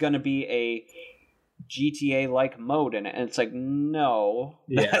 oh, there's going to be a GTA like mode in it, and it's like, no,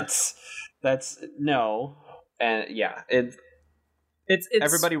 that's no, and yeah, it's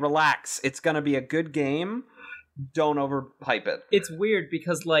everybody relax. It's gonna be a good game. Don't overhype it. It's weird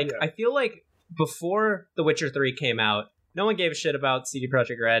because I feel like before The Witcher 3 came out, no one gave a shit about CD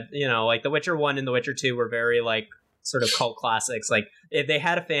Projekt Red. You know, like The Witcher 1 and The Witcher 2 were very like sort of cult classics. Like they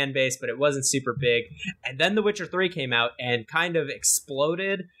had a fan base, but it wasn't super big. And then The Witcher 3 came out and kind of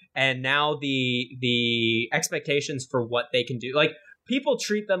exploded. And now the expectations for what they can do, like people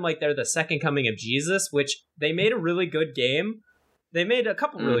treat them like they're the second coming of Jesus, which they made a really good game. They made a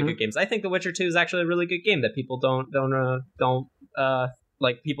couple really good games. I think The Witcher 2 is actually a really good game that people don't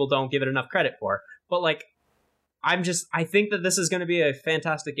people don't give it enough credit for. But like, I think that this is going to be a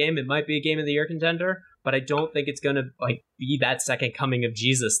fantastic game. It might be a Game of the Year contender, but I don't think it's going to like be that second coming of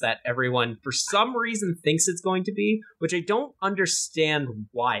Jesus that everyone for some reason thinks it's going to be, which I don't understand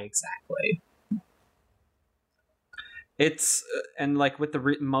why exactly. It's and like with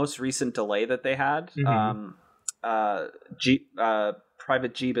the most recent delay that they had, Private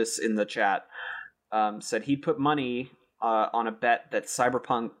Jeebus in the chat said he'd put money on a bet that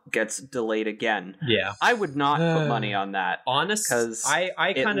Cyberpunk gets delayed again. Yeah. I would not put money on that. Honest, because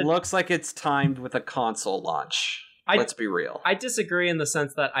I kind of looks like it's timed with a console launch. Let's be real. I disagree in the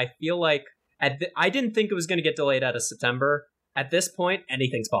sense that I feel like I didn't think it was going to get delayed out of September. At this point,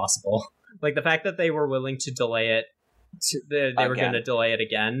 anything's possible. Like the fact that they were willing to delay it, they were going to delay it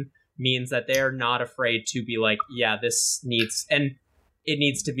again, means that they're not afraid to be like, yeah, this needs, and it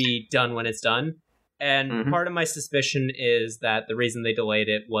needs to be done when it's done. And part of my suspicion is that the reason they delayed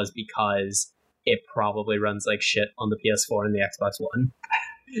it was because it probably runs like shit on the PS4 and the Xbox One.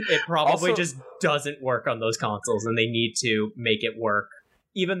 It probably just doesn't work on those consoles, and they need to make it work.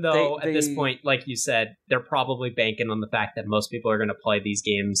 Even though at this point, like you said, they're probably banking on the fact that most people are going to play this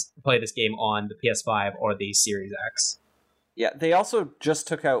game on the PS5 or the Series X. Yeah, they also just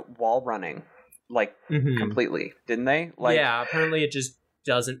took out wall running, like, completely, didn't they? Like, yeah, apparently it just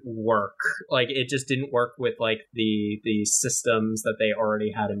doesn't work. Like, it just didn't work with, like, the systems that they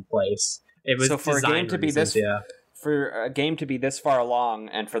already had in place. It was so for a game to be this, for a game to be this far along,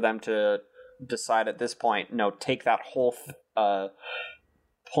 and for them to decide at this point, no, take that whole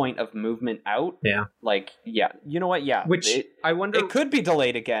point of movement out. Yeah. Like, yeah. You know what? Yeah. Which I wonder... It could be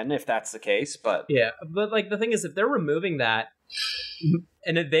delayed again if that's the case, but... Yeah, but, like, the thing is, if they're removing that,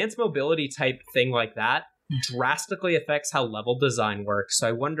 an advanced mobility type thing like that drastically affects how level design works. So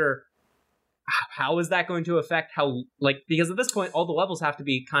I wonder, how is that going to affect how... Like, because at this point, all the levels have to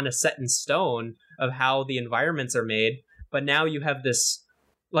be kind of set in stone of how the environments are made, but now you have this...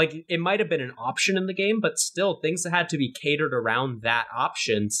 Like, it might have been an option in the game, but still, things had to be catered around that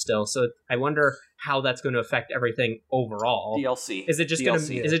option still. So I wonder how that's going to affect everything overall. DLC. Is it just going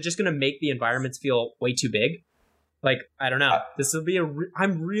to make the environments feel way too big? Like, I don't know. This will be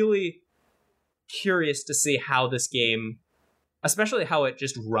I'm really curious to see how this game, especially how it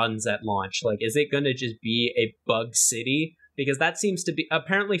just runs at launch. Like, is it going to just be a bug city? Because that seems to be,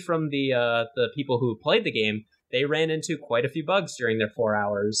 apparently from the people who played the game, they ran into quite a few bugs during their 4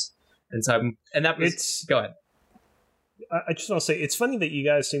 hours. And so, go ahead. I just want to say, it's funny that you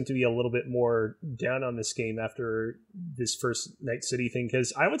guys seem to be a little bit more down on this game after this first Night City thing,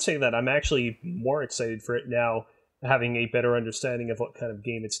 because I would say that I'm actually more excited for it now, having a better understanding of what kind of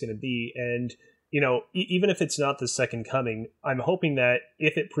game it's going to be. And, you know, even if it's not the second coming, I'm hoping that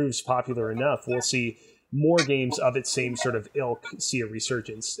if it proves popular enough, we'll see more games of its same sort of ilk see a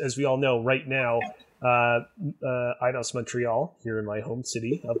resurgence. As we all know, right now, Eidos Montreal, here in my home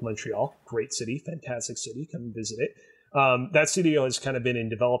city of Montreal, great city, fantastic city, come and visit it. That studio has kind of been in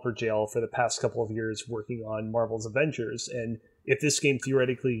developer jail for the past couple of years working on Marvel's Avengers, and if this game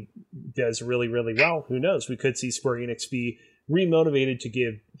theoretically does really, really well, who knows? We could see Square Enix be remotivated to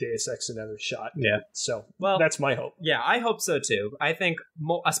give Deus Ex another shot. Yeah. So, that's my hope. Yeah, I hope so too. I think,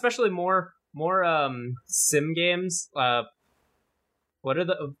 especially more sim games, what are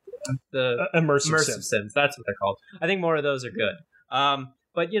the immersive sims? That's what they're called. I think more of those are good.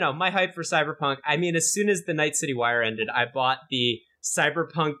 But, you know, my hype for Cyberpunk, I mean, as soon as the Night City Wire ended, I bought the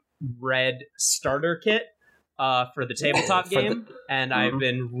Cyberpunk Red starter kit for the tabletop game, and I've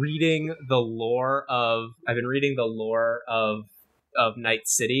been reading the lore of Night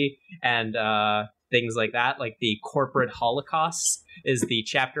City and things like that. Like the corporate holocaust is the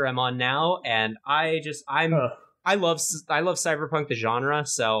chapter I'm on now, and I love Cyberpunk the genre,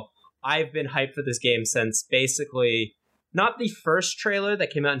 so I've been hyped for this game since basically not the first trailer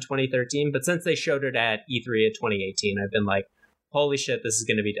that came out in 2013, but since they showed it at E3 of 2018, I've been like, holy shit, this is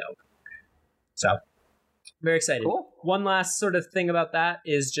going to be dope. So, very excited. Cool. One last sort of thing about that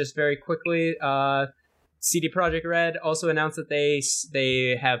is just very quickly, CD Projekt Red also announced that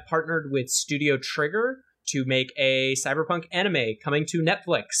they have partnered with Studio Trigger to make a Cyberpunk anime coming to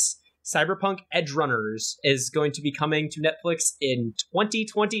Netflix. Cyberpunk Edgerunners is going to be coming to Netflix in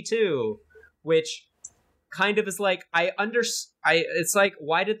 2022, which kind of is like, it's like,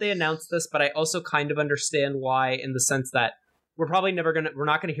 why did they announce this? But I also kind of understand why, in the sense that we're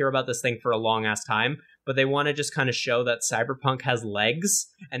not gonna hear about this thing for a long ass time, but they want to just kind of show that Cyberpunk has legs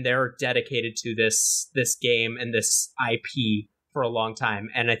and they're dedicated to this game and this IP for a long time.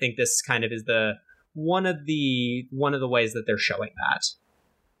 And I think this kind of is one of the ways that they're showing that.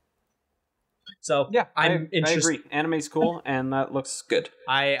 So yeah, I agree. Anime's cool, and that looks good.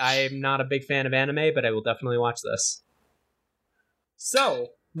 I'm not a big fan of anime, but I will definitely watch this. So,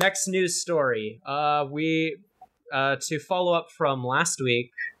 next news story. To follow up from last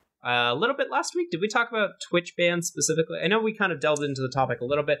week, a little bit last week, did we talk about Twitch bans specifically? I know we kind of delved into the topic a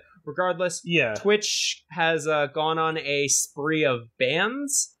little bit. Regardless, yeah, Twitch has gone on a spree of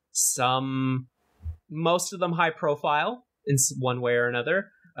bans. Most of them high profile in one way or another.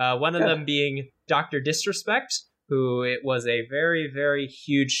 One of them being Dr. Disrespect, who it was a very, very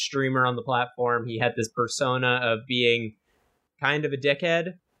huge streamer on the platform. He had this persona of being kind of a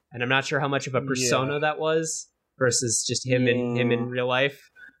dickhead, and I'm not sure how much of a persona that was versus just him in real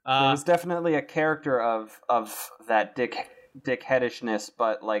life. There was definitely a character of that dickheadishness,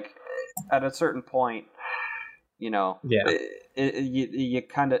 but like at a certain point, you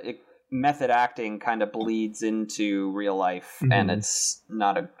kind of method acting kind of bleeds into real life, and it's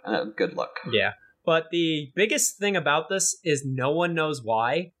not a good look. Yeah. But the biggest thing about this is no one knows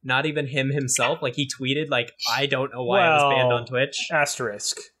why, not even him himself. Like, he tweeted, like, I don't know why I was banned on Twitch.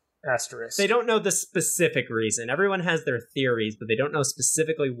 Asterisk. They don't know the specific reason. Everyone has their theories, but they don't know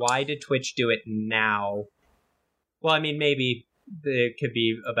specifically why did Twitch do it now. Well, I mean, maybe it could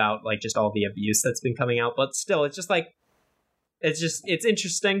be about, like, just all the abuse that's been coming out, but still, it's just, like, it's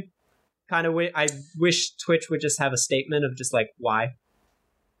interesting. Kind of, I wish Twitch would just have a statement of just, like, why.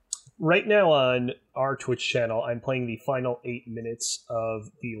 Right now on our Twitch channel, I'm playing the final 8 minutes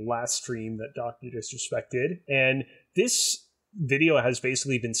of the last stream that Dr. Disrespect did, and this video has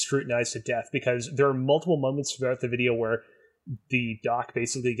basically been scrutinized to death because there are multiple moments throughout the video where the doc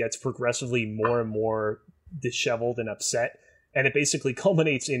basically gets progressively more and more disheveled and upset, and it basically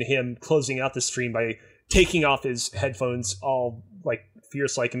culminates in him closing out the stream by taking off his headphones all like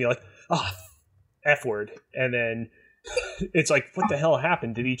fierce like and be like, F word, and then it's like, what the hell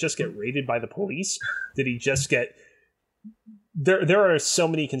happened? Did he just get raided by the police? Did he just get... There are so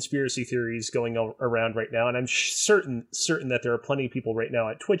many conspiracy theories going around right now, and I'm certain that there are plenty of people right now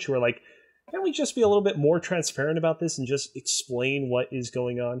at Twitch who are like, can't we just be a little bit more transparent about this and just explain what is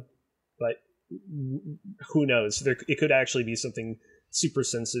going on? But who knows? It could actually be something super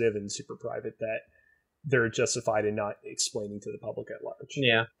sensitive and super private that they're justified in not explaining to the public at large.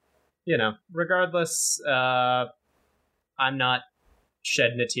 Yeah. Regardless, I'm not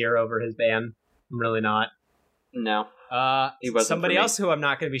shedding a tear over his ban. I'm really not. No. Somebody else who I'm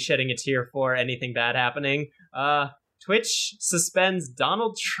not going to be shedding a tear for anything bad happening. Twitch suspends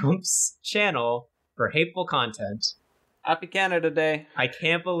Donald Trump's channel for hateful content. Happy Canada Day. I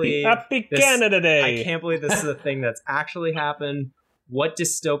can't believe Canada Day. I can't believe this is a thing that's actually happened. What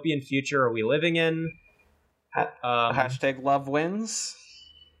dystopian future are we living in? Hashtag love wins.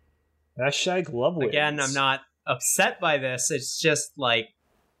 Hashtag love wins. Again, I'm not upset by this. It's just like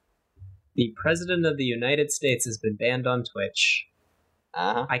the President of the United States has been banned on Twitch.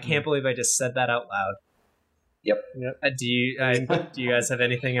 I can't believe I just said that out loud. Yep. Do you guys have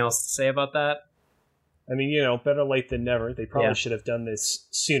anything else to say about that? I mean, better late than never. They probably should have done this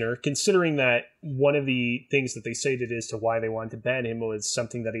sooner, considering that one of the things that they stated as to why they wanted to ban him was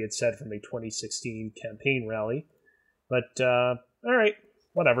something that he had said from a 2016 campaign rally. But, all right,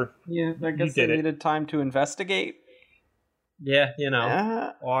 whatever. Yeah, I guess they needed time to investigate. Yeah,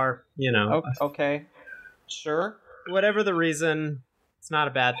 Okay, sure. Whatever the reason, it's not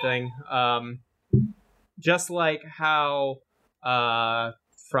a bad thing. Just like how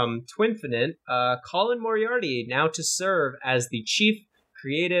from Twinfinite, Colin Moriarty now to serve as the Chief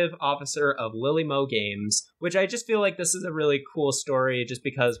Creative Officer of Lily Mo Games, which I just feel like this is a really cool story just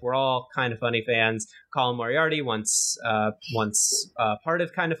because we're all Kind of Funny fans. Colin Moriarty once part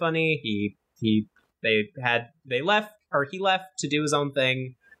of Kind of Funny. He left to do his own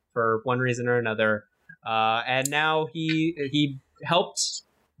thing for one reason or another. And now he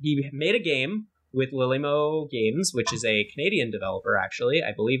made a game with Lily Mo Games, which is a Canadian developer, actually.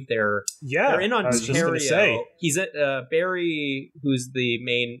 I believe they're in Ontario. I was just gonna say. He's Barry, who's the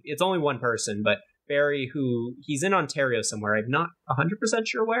main... It's only one person, but Barry, he's in Ontario somewhere. I'm not 100%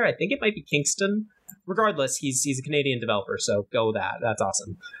 sure where. I think it might be Kingston. Regardless, he's a Canadian developer, so go with that. That's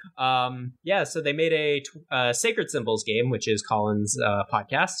awesome. So they made a Sacred Symbols game, which is Colin's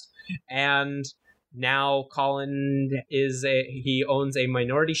podcast, and now Colin he owns a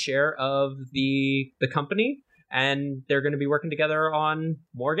minority share of the company, and they're going to be working together on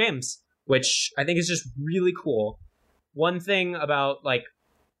more games, which I think is just really cool. One thing about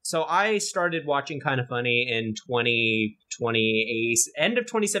so I started watching Kind of Funny in 2020, end of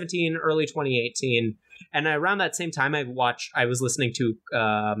 2017, early 2018. And around that same time, I was listening to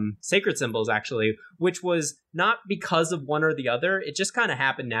Sacred Symbols, actually, which was not because of one or the other. It just kind of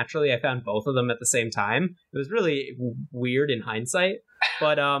happened naturally. I found both of them at the same time. It was really weird in hindsight.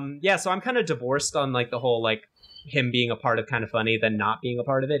 But so I'm kind of divorced on the whole him being a part of Kind of Funny than not being a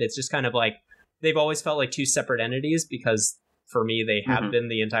part of it. It's just kind of they've always felt like two separate entities because for me, they have been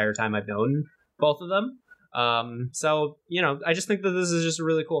the entire time I've known both of them. I just think that this is just a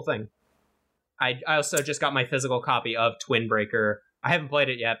really cool thing. I also just got my physical copy of Twin Breaker. I haven't played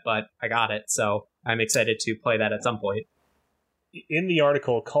it yet, but I got it, so I'm excited to play that at some point. in the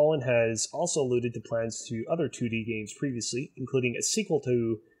article, Colin has also alluded to plans to other 2D games previously, including a sequel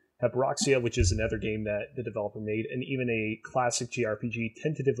to Hebroxia, which is another game that the developer made, and even a classic JRPG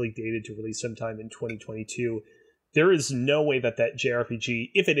tentatively dated to release sometime in 2022. There is no way that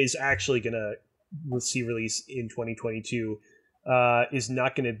JRPG, if it is actually going to see release in 2022, is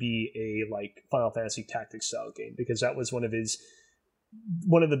not going to be a like Final Fantasy Tactics style game, because that was one of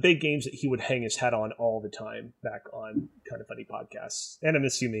the big games that he would hang his hat on all the time back on Kind of Funny podcasts. And I'm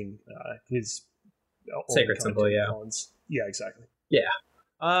assuming his Sacred Symbol, yeah. Yeah, exactly. Yeah.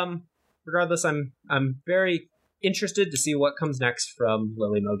 Regardless, I'm very interested to see what comes next from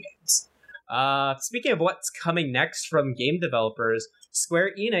Lilymo Games. Speaking of what's coming next from game developers,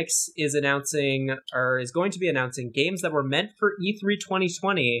 Square Enix is going to be announcing games that were meant for E3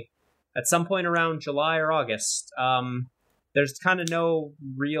 2020 at some point around July or August. There's kind of no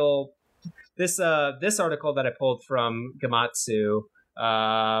real... This article that I pulled from Gamatsu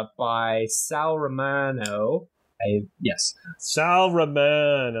by Sal Romano... Sal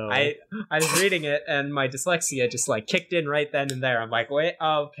Romano. I was reading it, and my dyslexia just like kicked in right then and there. I'm like, wait,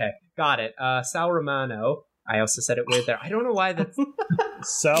 okay, got it. Sal Romano. I also said it weird there. I don't know why that's...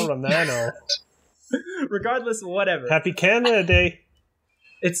 Sal Romano. Regardless, whatever. Happy Canada Day.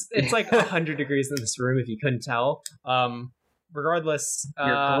 It's like 100 degrees in this room, if you couldn't tell. Regardless...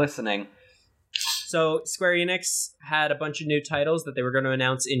 You're glistening. So Square Enix had a bunch of new titles that they were going to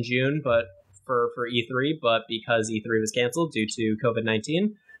announce in June, but for E3, but because E3 was canceled due to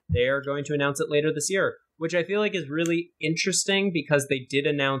COVID-19, they are going to announce it later this year, which I feel like is really interesting because they did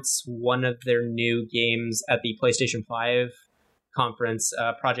announce one of their new games at the PlayStation 5 conference,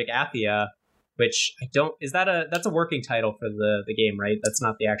 Project Athia, which that's a working title for the game, right? That's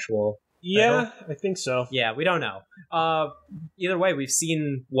not the actual title? I think so. Yeah, we don't know. Either way, we've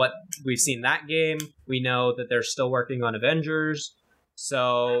seen that game. We know that they're still working on Avengers.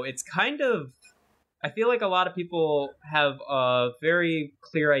 So it's kind of... I feel like a lot of people have a very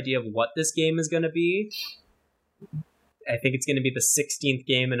clear idea of what this game is going to be. I think it's going to be the 16th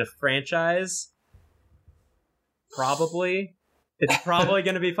game in a franchise. Probably. It's probably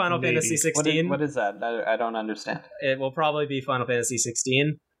going to be Final Fantasy 16. What is that? I don't understand. It will probably be Final Fantasy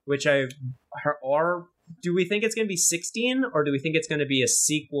 16, or do we think it's going to be 16, or do we think it's going to be a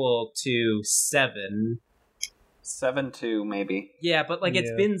sequel to 7? 7-2, maybe. Yeah, but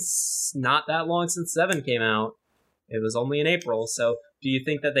it's been not that long since 7 came out. It was only in April, so do you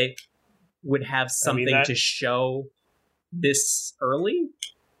think that they would have something to show this early?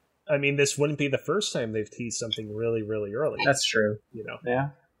 I mean, this wouldn't be the first time they've teased something really, really early. That's true.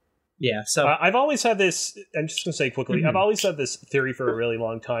 Yeah, so... I've always had this... I'm just going to say quickly, I've always had this theory for a really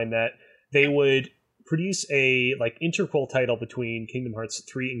long time that they would produce a interquel title between Kingdom Hearts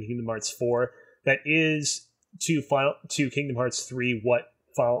 3 and Kingdom Hearts 4 that is... to Kingdom Hearts 3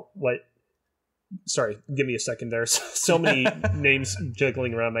 sorry, give me a second, there's so many names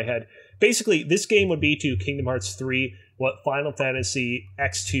jiggling around my head. Basically, this game would be to Kingdom Hearts 3 what Final Fantasy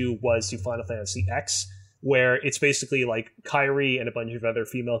X2 was to Final Fantasy X, where it's basically like Kairi and a bunch of other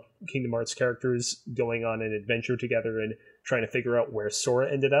female Kingdom Hearts characters going on an adventure together and trying to figure out where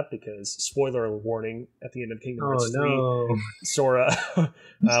Sora ended up, because, spoiler warning, at the end of Kingdom Hearts 3, Sora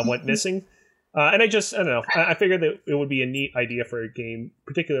went missing. And I don't know. I figured that it would be a neat idea for a game,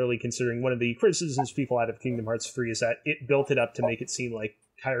 particularly considering one of the criticisms people had of Kingdom Hearts 3 is that it built it up to make it seem like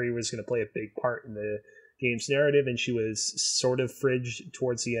Kairi was going to play a big part in the game's narrative, and she was sort of fridged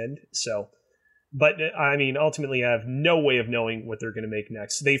towards the end. So, but I mean, ultimately, I have no way of knowing what they're going to make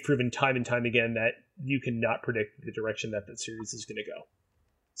next. They've proven time and time again that you cannot predict the direction that the series is going to go.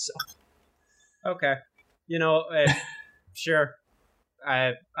 So, okay, sure.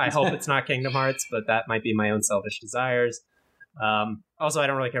 I hope it's not Kingdom Hearts, but that might be my own selfish desires. Also, I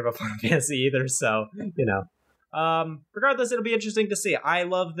don't really care about Final Fantasy either, so, regardless, it'll be interesting to see. I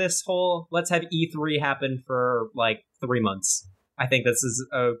love this whole, let's have E3 happen for, 3 months. I think this is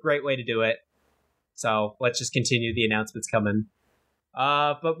a great way to do it. So, let's just continue the announcements coming.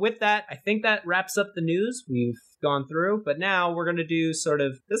 But with that, I think that wraps up the news we've gone through, but now we're going to do some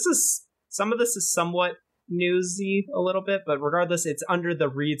of this is somewhat newsy a little bit, but regardless, it's under the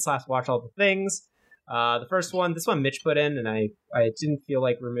read/watch all the things. The first one, this one Mitch put in, and I didn't feel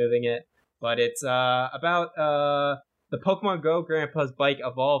like removing it, but it's about the Pokemon Go Grandpa's bike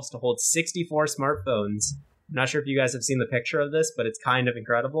evolves to hold 64 smartphones. I'm not sure if you guys have seen the picture of this, but it's kind of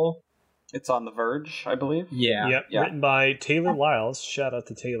incredible. It's on The Verge, I believe. Yeah. Yep, yeah. Written by Taylor Lyles. Shout out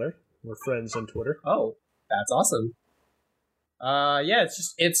to Taylor. We're friends on Twitter. Oh, that's awesome. Yeah,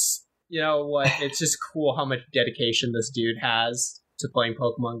 it's you know what? It's just cool how much dedication this dude has to playing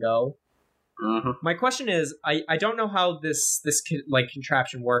Pokemon Go. My question is, I don't know how this like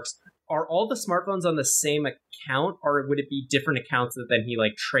contraption works. Are all the smartphones on the same account, or would it be different accounts that then he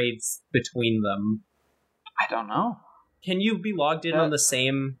like trades between them? I don't know. Can you be logged in on the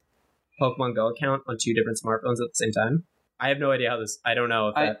same Pokemon Go account on two different smartphones at the same time? I have no idea how this. I don't know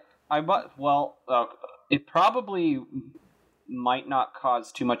if that. It probably might not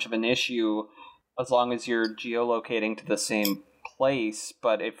cause too much of an issue as long as you're geolocating to the same place.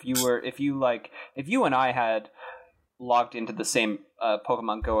 But if you and I had logged into the same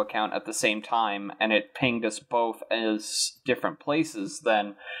Pokemon Go account at the same time and it pinged us both as different places,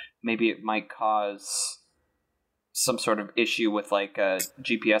 then maybe it might cause some sort of issue with like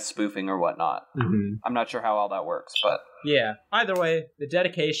GPS spoofing or whatnot. Mm-hmm. I'm not sure how all that works, but yeah. Either way, the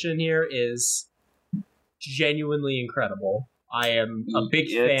dedication here is genuinely incredible. I am a big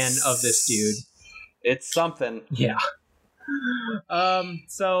fan of this dude. It's something. Yeah.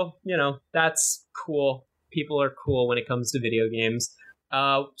 So, that's cool. People are cool when it comes to video games.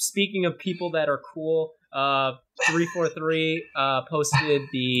 Speaking of people that are cool, 343 posted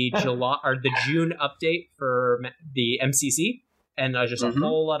the June update for the MCC, and just a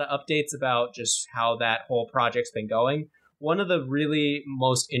whole lot of updates about just how that whole project's been going. One of the really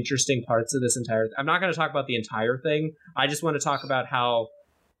most interesting parts of this entire I'm not going to talk about the entire thing. I just want to talk about how,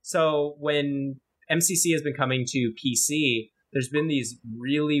 so when MCC has been coming to PC, there's been these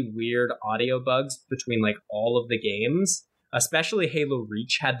really weird audio bugs between like all of the games. Especially Halo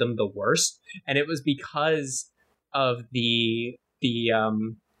Reach had them the worst, and it was because of the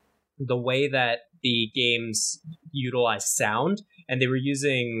way that the games utilize sound, and they were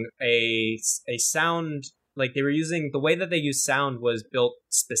using a sound, like they were using the way that they use sound was built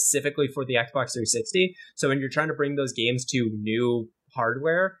specifically for the Xbox 360. So when you're trying to bring those games to new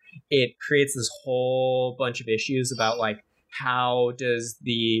hardware, it creates this whole bunch of issues about like how does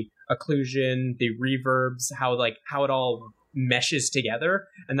the occlusion, the reverbs, how it all meshes together,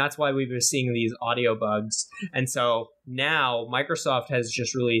 and that's why we've been seeing these audio bugs. And so now Microsoft has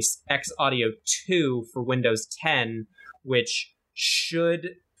just released Xaudio 2 for Windows 10, which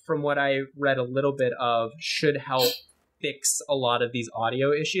should, from what I read a little bit of, should help fix a lot of these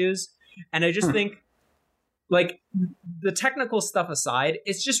audio issues. And I just think, like, the technical stuff aside,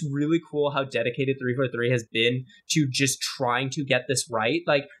 it's just really cool how dedicated 343 has been to just trying to get this right.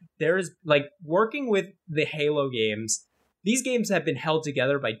 Like, there's, like, working with the Halo games, these games have been held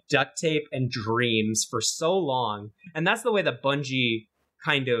together by duct tape and dreams for so long. And that's the way that Bungie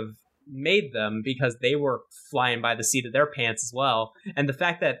kind of made them, because they were flying by the seat of their pants as well. And the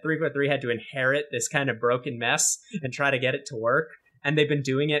fact that 343 had to inherit this kind of broken mess and try to get it to work, and they've been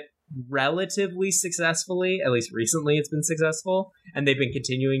doing it relatively successfully, at least recently it's been successful, and they've been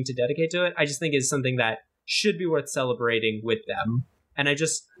continuing to dedicate to it, I just think is something that should be worth celebrating with them. And I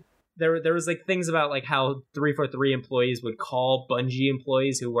just... There was like things about like how 343 employees would call Bungie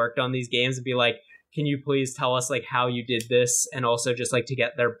employees who worked on these games and be like, can you please tell us like how you did this, and also just like to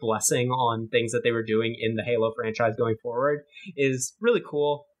get their blessing on things that they were doing in the Halo franchise going forward is really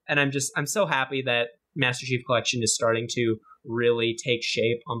cool. And I'm so happy that Master Chief Collection is starting to really take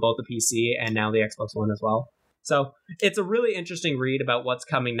shape on both the PC and now the Xbox One as well. So it's a really interesting read about what's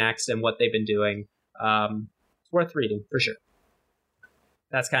coming next and what they've been doing. It's worth reading for sure.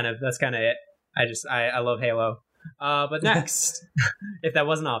 That's kind of it. I love Halo. But next, if that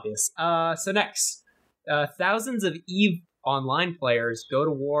wasn't obvious. So next, thousands of EVE Online players go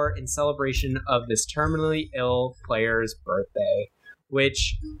to war in celebration of this terminally ill player's birthday,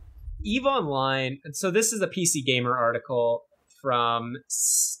 which EVE Online... So this is a PC Gamer article from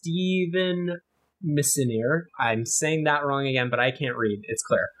Stephen Missinier. I'm saying that wrong again, but I can't read. It's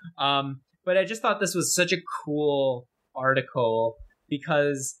clear. But I just thought this was such a cool article,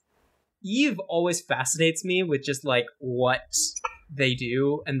 because EVE always fascinates me with just like what they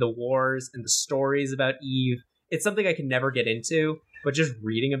do and the wars and the stories about EVE. It's something I can never get into, but just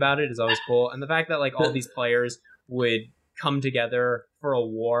reading about it is always cool. And the fact that like all these players would come together for a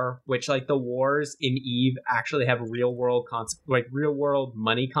war, which like the wars in EVE actually have real world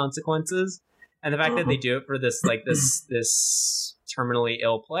money consequences, and the fact that they do it for this like this terminally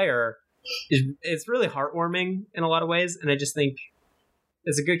ill player it's really heartwarming in a lot of ways. And I just think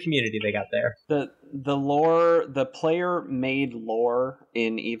it's a good community they got there. The lore, the player made lore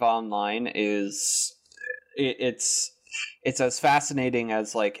in EVE Online is it's as fascinating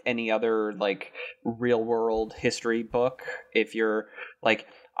as like any other like real world history book. If you're like,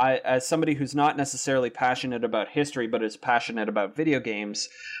 as somebody who's not necessarily passionate about history but is passionate about video games,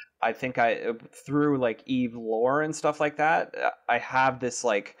 I think through like EVE lore and stuff like that, I have this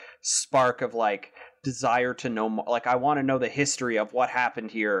like spark of like, desire to know more. Like, I want to know the history of what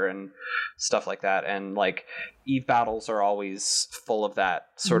happened here and stuff like that. And like, Eve battles are always full of that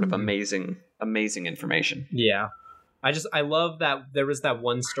sort of amazing information. Yeah. I love that there was that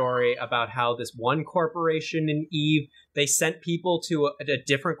one story about how this one corporation in Eve, they sent people to a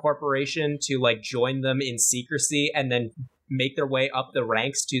different corporation to like join them in secrecy and then make their way up the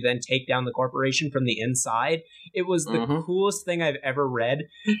ranks to then take down the corporation from the inside. It was the coolest thing I've ever read.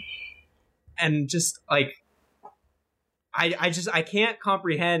 And just like, I can't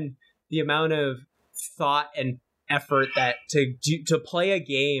comprehend the amount of thought and effort that to play a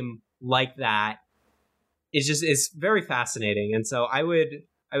game like that is very fascinating. And so I would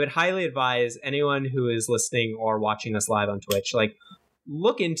highly advise anyone who is listening or watching us live on Twitch, like,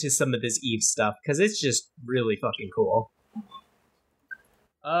 look into some of this Eve stuff, because it's just really fucking cool.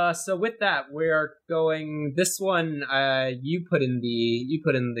 So with that, we're going this one. You put in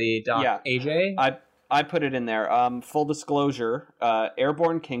the doc, yeah. AJ. I put it in there. Full disclosure: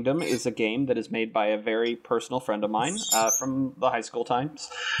 Airborne Kingdom is a game that is made by a very personal friend of mine from the high school times.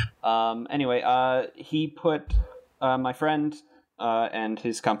 Anyway, he put my friend and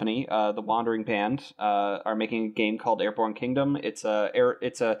his company, the Wandering Band, are making a game called Airborne Kingdom. It's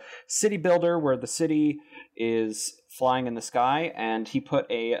a city builder where the city is flying in the sky, and he put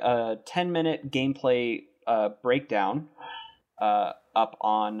a 10-minute gameplay breakdown up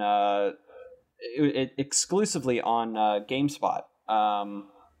on exclusively on GameSpot.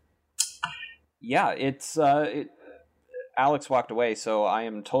 Alex walked away, so I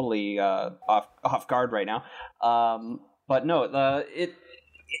am totally off guard right now. But no,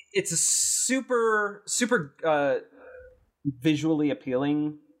 it's a super visually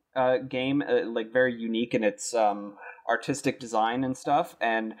appealing game, like very unique in its artistic design and stuff,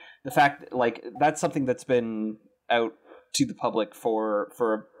 and the fact like that's something that's been out to the public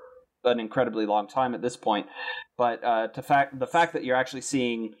for an incredibly long time at this point. But the fact that you're actually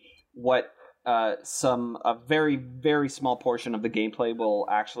seeing what a very, very small portion of the gameplay will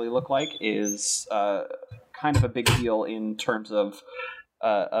actually look like is kind of a big deal in terms of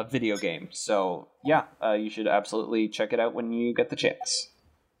a video game. So yeah, you should absolutely check it out when you get the chance.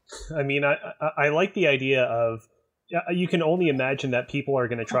 I mean, I like the idea of, you can only imagine that people are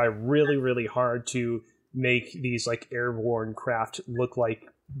going to try really, really hard to make these like airborne craft look like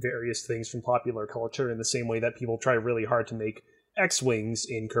various things from popular culture in the same way that people try really hard to make X-Wings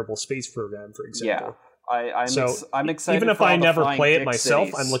in Kerbal Space Program, for example. Yeah, I'm excited. Even if for I all the never flying play it dick myself,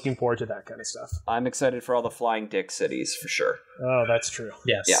 cities. I'm looking forward to that kind of stuff. I'm excited for all the flying dick cities for sure. Oh, that's true.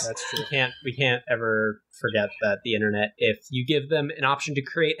 Yes, yeah. That's true. We can't ever forget that the internet, if you give them an option to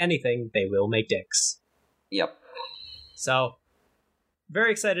create anything, they will make dicks. Yep. So,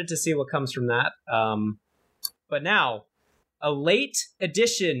 very excited to see what comes from that. But now, a late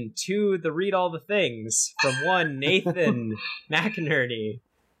addition to the Read All the Things from one Nathan McInerney.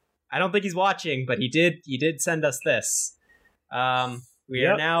 I don't think he's watching, but he did send us this. We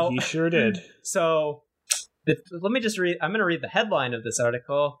are now. He sure did. So, let me just read. I'm going to read the headline of this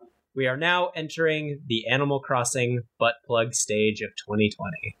article. We are now entering the Animal Crossing butt plug stage of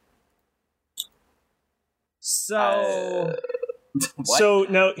 2020. So. So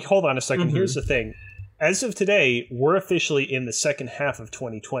now, hold on a second. Mm-hmm. Here's the thing. As of today, we're officially in the second half of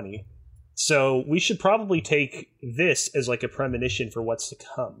 2020. So we should probably take this as like a premonition for what's to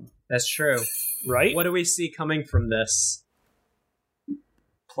come. That's true. Right? What do we see coming from this?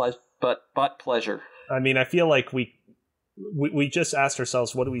 But pleasure. I mean, I feel like we just asked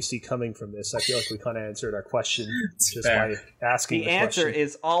ourselves, what do we see coming from this? I feel like we kind of answered our question just by asking the answer question.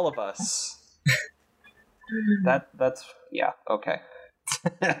 Is all of us. That's yeah, okay.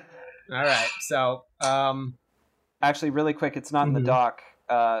 All right, so actually, really quick, it's not in the doc.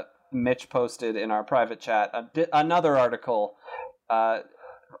 Mitch posted in our private chat another article on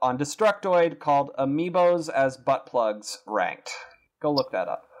Destructoid called "Amiibos as Butt Plugs Ranked." Go look that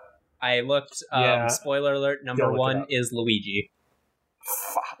up. I looked. Spoiler alert: number one is Luigi.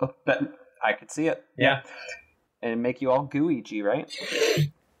 I could see it. Yeah, and make you all gooey, right?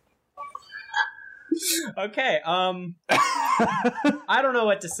 Okay. I don't know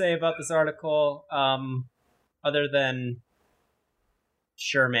what to say about this article, other than,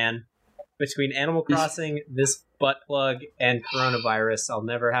 sure, man. Between Animal Crossing, this butt plug, and coronavirus, I'll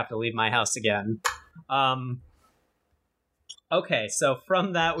never have to leave my house again. Okay, so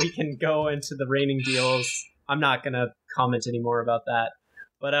from that we can go into the raining deals. I'm not gonna comment anymore about that,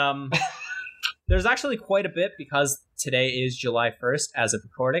 but there's actually quite a bit because today is July 1st as of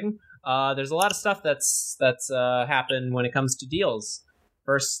recording. There's a lot of stuff that's happened when it comes to deals.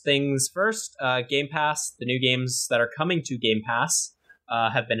 First things first, Game Pass, the new games that are coming to Game Pass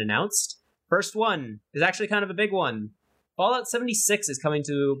have been announced. First one is actually kind of a big one. Fallout 76 is coming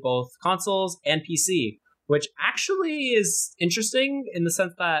to both consoles and PC, which actually is interesting in the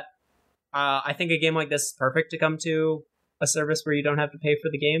sense that I think a game like this is perfect to come to a service where you don't have to pay for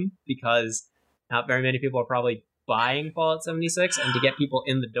the game, because not very many people are probably buying Fallout 76, and to get people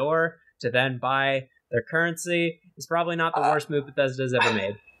in the door to then buy their currency is probably not the worst move Bethesda's ever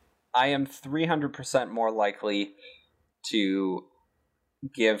made. I am 300% more likely to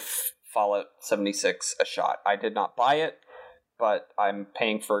give Fallout 76 a shot. I did not buy it, but I'm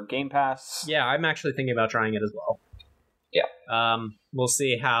paying for Game Pass. Yeah, I'm actually thinking about trying it as well. Yeah. We'll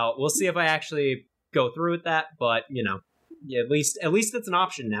see if I actually go through with that, but yeah, at least it's an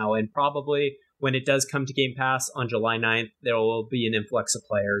option now, and probably when it does come to Game Pass on July 9th, there will be an influx of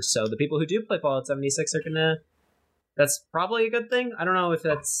players. So the people who do play Fallout 76 are gonna. That's probably a good thing. I don't know if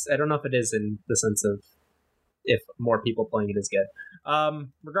it is in the sense of if more people playing it is good.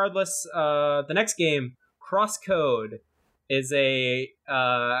 Regardless, the next game, Crosscode, is a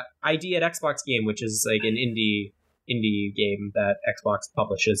ID at Xbox game, which is like an indie game that Xbox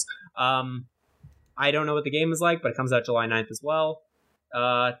publishes. I don't know what the game is like, but it comes out July 9th as well.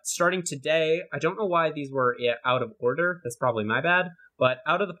 Starting today, I don't know why these were out of order. That's probably my bad. But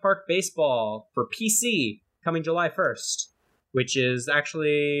Out of the Park Baseball for PC coming July 1st, which is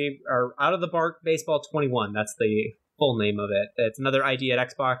actually Out of the Park Baseball 21. That's the full name of it. It's another ID at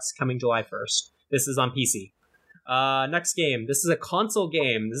Xbox coming July 1st. This is on PC. Next game. This is a console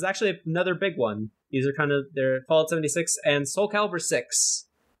game. This is actually another big one. These are they're Fallout 76 and Soul Calibur 6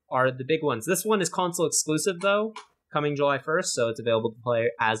 are the big ones. This one is console exclusive though, coming July 1st, so it's available to play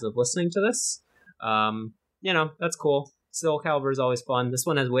as of listening to this. That's cool. Soul Calibur is always fun. This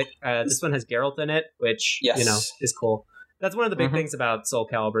one has Geralt in it, which is cool. That's one of the big things about Soul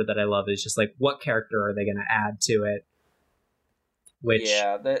Calibur that I love, is just like, what character are they going to add to it?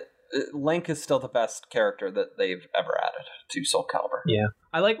 Link is still the best character that they've ever added to Soul Calibur. Yeah.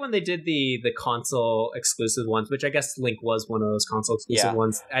 I like when they did the console exclusive ones, which I guess Link was one of those console exclusive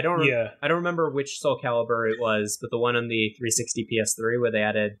ones. I don't remember which Soul Calibur it was, but the one on the 360 PS3 where they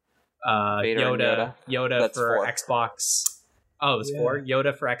added Yoda That's for 4. Xbox. Oh, it was 4?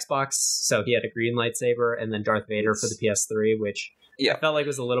 Yoda for Xbox, so he had a green lightsaber, and then Darth Vader for the PS3, which I felt like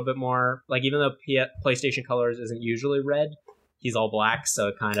was a little bit more, like, even though PlayStation Colors isn't usually red, he's all black,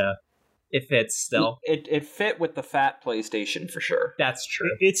 so it fits still. It fit with the fat PlayStation for sure. That's true.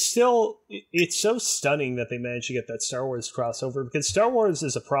 It's so stunning that they managed to get that Star Wars crossover, because Star Wars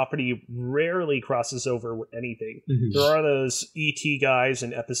as a property rarely crosses over with anything. Mm-hmm. There are those E.T. guys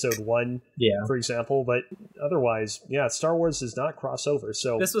in Episode 1, for example, but otherwise, Star Wars does not cross over.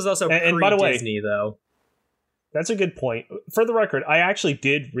 So this was also pre-Disney, though. That's a good point. For the record, I actually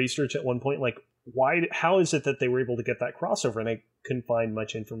did research at one point, like, how is it that they were able to get that crossover, and I couldn't find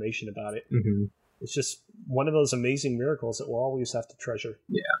much information about it. Mm-hmm. It's just one of those amazing miracles that we'll always have to treasure.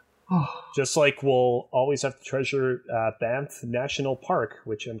 Just like we'll always have to treasure Banff National Park,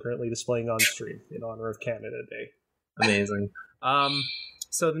 which I'm currently displaying on stream in honor of Canada Day. Amazing.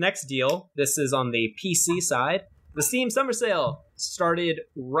 So the next deal, this is on the PC side. The Steam Summer Sale started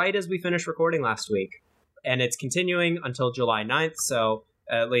right as we finished recording last week, and it's continuing until July 9th, so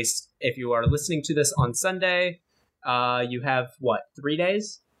at least if you are listening to this on Sunday, you have, 3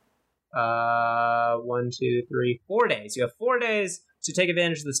 days? 4 days. You have 4 days to take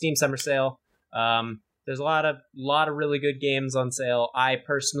advantage of the Steam Summer Sale. There's a lot of really good games on sale. I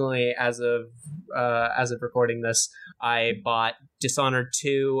personally, as of recording this, I bought Dishonored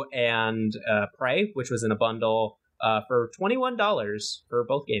 2 and Prey, which was in a bundle for $21 for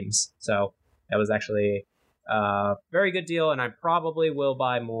both games. So that was actually very good deal, and I probably will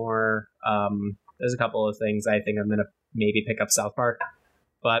buy more. There's a couple of things I think I'm gonna maybe pick up South Park,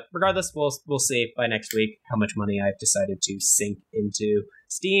 but regardless, we'll see by next week how much money I've decided to sink into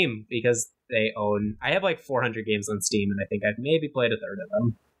Steam, because I have like 400 games on Steam, and I think I've maybe played a third of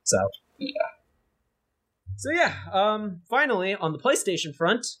them. Finally on the PlayStation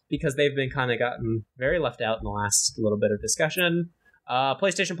front, because they've been kind of gotten very left out in the last little bit of discussion.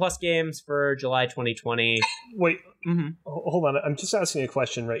 PlayStation Plus games for July 2020. Wait, hold on. I'm just asking a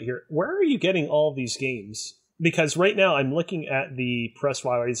question right here. Where are you getting all these games? Because right now I'm looking at the Press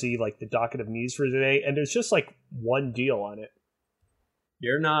YYZ, like the docket of news for today, and there's just like one deal on it.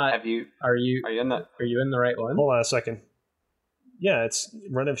 You're not. Are you in the right one? Hold on a second. Yeah, it's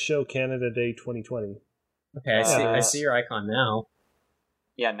Run of Show Canada Day 2020. Okay, I see your icon now.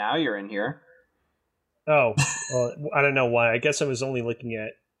 Yeah, now you're in here. Oh, I don't know why. I guess I was only looking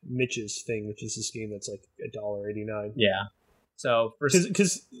at Mitch's thing, which is this game that's like $1.89. Yeah. So,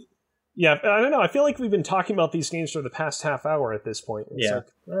 because I don't know. I feel like we've been talking about these games for the past half hour at this point. It's like,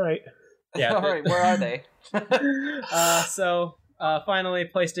 all right. Yeah. All right, where are they? Finally,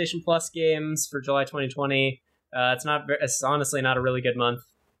 PlayStation Plus games for July 2020. It's honestly not a really good month.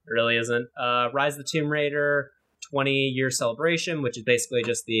 It really isn't. Rise of the Tomb Raider 20-year celebration, which is basically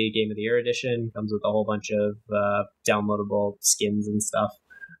just the Game of the Year edition. Comes with a whole bunch of downloadable skins and stuff.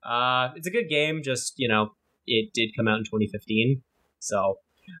 It's a good game. Just it did come out in 2015, so.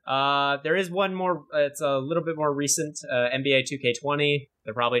 There is one more. It's a little bit more recent. NBA 2K20.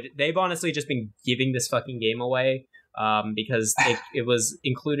 They've honestly just been giving this fucking game away because it was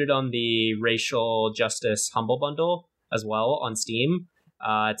included on the Racial Justice Humble Bundle as well on Steam.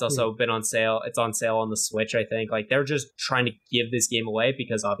 It's also been on sale. It's on sale on the Switch, I think. Like, they're just trying to give this game away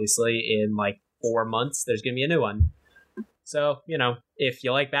because obviously in like 4 months there's gonna be a new one. So if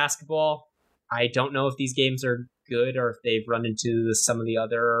you like basketball, I don't know if these games are good or if they've run into some of the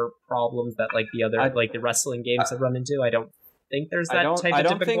other problems that the wrestling games have run into. I don't think there's that type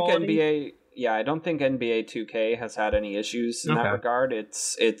of dip in quality. I don't think NBA 2K has had any issues in that regard. It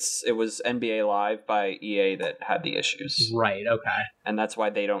was NBA Live by EA that had the issues. Right, okay. And that's why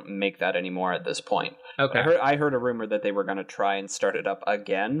they don't make that anymore at this point. Okay. I heard a rumor that they were going to try and start it up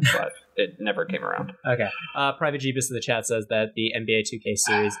again, but it never came around. Okay. Private Jeebus in the chat says that the NBA 2K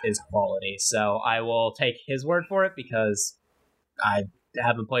series is quality, so I will take his word for it because I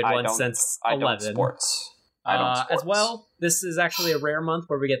haven't played one since 11. I don't sports. As well, this is actually a rare month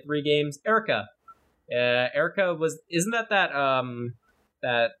where we get 3 games. Erica. Isn't that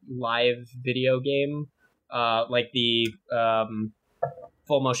live video game? Like the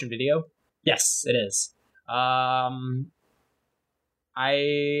full motion video? Yes, it is. I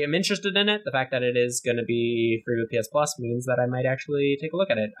am interested in it. The fact that it is going to be free with PS Plus means that I might actually take a look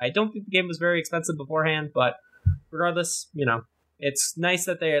at it. I don't think the game was very expensive beforehand, but regardless, it's nice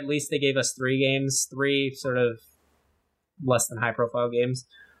that they gave us 3 games, 3 sort of less than high profile games,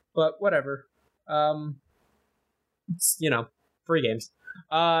 but whatever. It's, free games.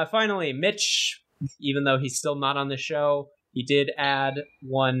 Finally, Mitch, even though he's still not on the show, he did add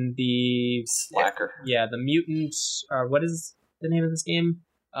the Slacker. Yeah, the Mutant, what is the name of this game?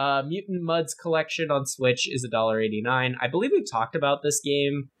 Mutant Mudds Collection on Switch is $1.89. I believe we talked about this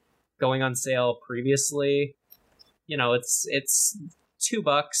game going on sale previously. It's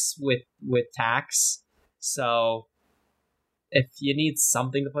 $2 with tax. So if you need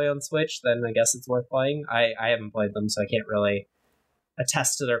something to play on Switch, then I guess it's worth playing. I haven't played them, so I can't really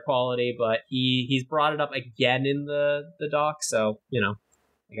attest to their quality, but he's brought it up again in the doc, so it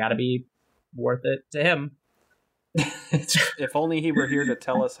gotta be worth it to him. If only he were here to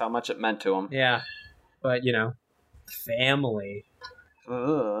tell us how much it meant to him. Yeah, but family.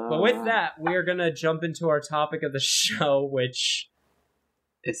 But with that, we are gonna jump into our topic of the show, which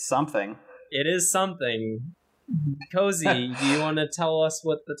is something. It is something. Cozy, do you want to tell us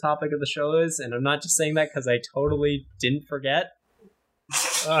what the topic of the show is? And I'm not just saying that because I totally didn't forget.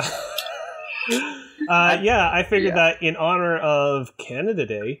 I figured that in honor of Canada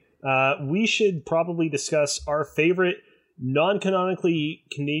Day, we should probably discuss our favorite non-canonically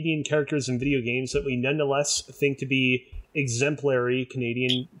Canadian characters in video games that we nonetheless think to be exemplary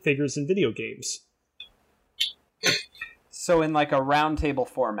Canadian figures in video games. So in like a roundtable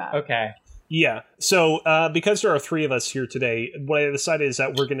format. Okay. Yeah. So because there are 3 of us here today, what I decided is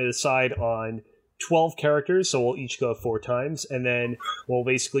that we're going to decide on 12 characters, so we'll each go 4 times, and then we'll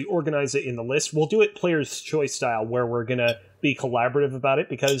basically organize it in the list. We'll do it player's choice style, where we're going to be collaborative about it,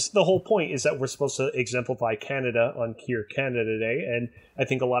 because the whole point is that we're supposed to exemplify Canada on Here Canada Day, and I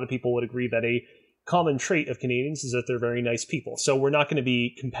think a lot of people would agree that a common trait of Canadians is that they're very nice people. So we're not going to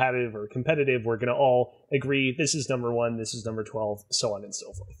be competitive. We're going to all agree this is number 1, this is number 12, so on and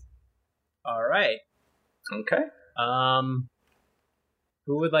so forth. All right. Okay.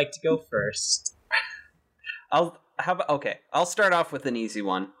 Who would like to go first? I'll start off with an easy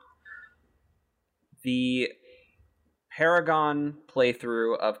one. The Paragon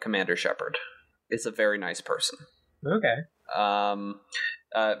playthrough of Commander Shepard is a very nice person. Okay.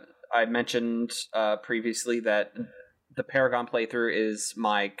 I mentioned previously that the Paragon playthrough is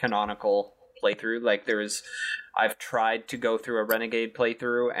my canonical playthrough. Like, I've tried to go through a Renegade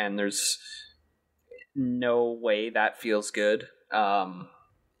playthrough, and there's no way that feels good.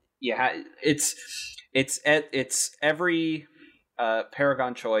 It's every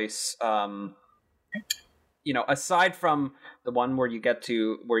Paragon choice. Aside from the one where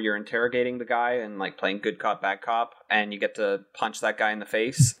you're interrogating the guy and like playing good cop, bad cop, and you get to punch that guy in the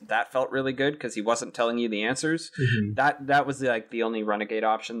face, that felt really good because he wasn't telling you the answers. Mm-hmm. That was like the only Renegade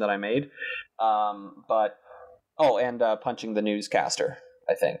option that I made. And punching the newscaster,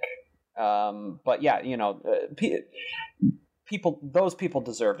 I think. But yeah, those people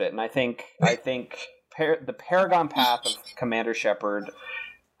deserved it, and I think the Paragon Path of Commander Shepard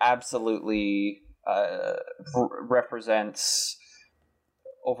absolutely represents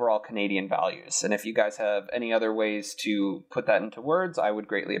overall Canadian values. And if you guys have any other ways to put that into words, I would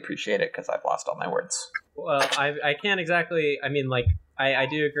greatly appreciate it, because I've lost all my words. Well, I can't exactly. I mean, like, I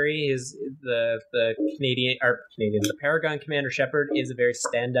do agree. The Paragon Commander Shepard is a very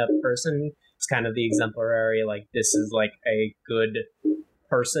stand-up person. It's kind of the exemplary, like, this is like a good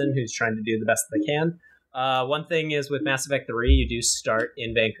person who's trying to do the best they can. One thing is, with Mass Effect 3, you do start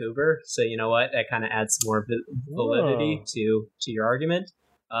in Vancouver, so you know what? That kind of adds some more validity to your argument.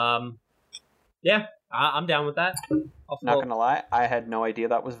 Yeah, I'm down with that. Not gonna lie, I had no idea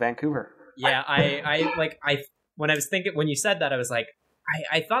that was Vancouver. Yeah, when you said that, I was like,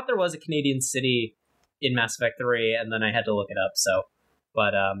 I thought there was a Canadian city in Mass Effect 3, and then I had to look it up. So,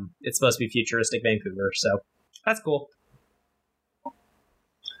 but it's supposed to be futuristic Vancouver, so that's cool.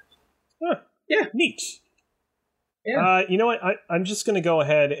 Huh. Yeah, neat. Yeah. You know what? I'm just going to go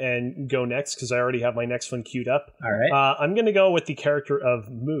ahead and go next, because I already have my next one queued up. All right. I'm going to go with the character of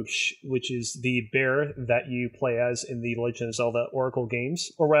Moosh, which is the bear that you play as in the Legend of Zelda Oracle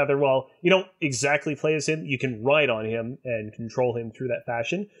games. Or rather, well, you don't exactly play as him. You can ride on him and control him through that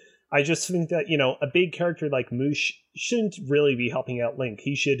fashion. I just think that, a big character like Moosh shouldn't really be helping out Link.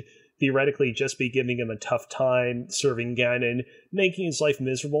 He should theoretically just be giving him a tough time, serving Ganon, making his life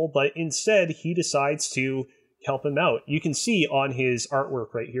miserable, but instead he decides to help him out. You can see on his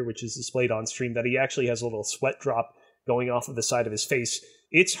artwork right here, which is displayed on stream, that he actually has a little sweat drop going off of the side of his face.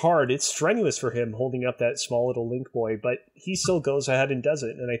 It's hard, it's strenuous for him holding up that small little Link boy, but he still goes ahead and does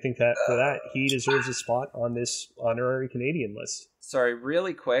it, and I think that for that, he deserves a spot on this honorary Canadian list. Sorry,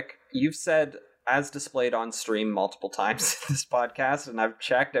 really quick, you've said as displayed on stream multiple times in this podcast, and I've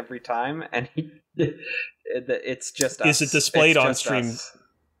checked every time, and it's just us. Is it displayed on stream?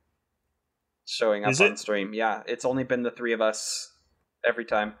 Showing up on stream. Yeah, it's only been the three of us every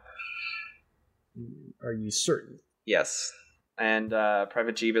time. Are you certain? Yes. And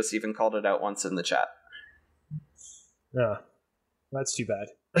Private Jeebus even called it out once in the chat. That's too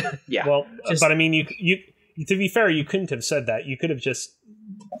bad. Yeah. Well, but I mean, you to be fair, you couldn't have said that. You could have just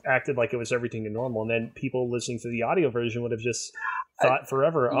acted like it was everything in normal, and then people listening to the audio version would have just thought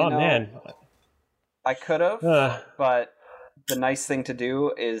forever, man. I could have, but the nice thing to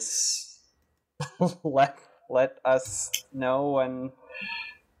do is let us know when.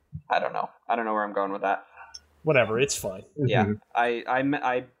 I don't know where I'm going with that. Whatever, it's fine. Yeah,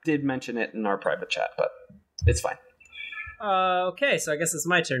 I did mention it in our private chat, but it's fine. Okay, so I guess it's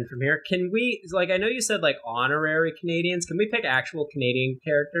my turn from here. Can we, I know you said, honorary Canadians. Can we pick actual Canadian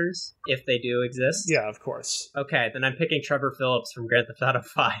characters, if they do exist? Yeah, of course. Okay, then I'm picking Trevor Phillips from Grand Theft Auto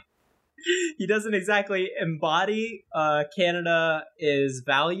 5. He doesn't exactly embody Canada's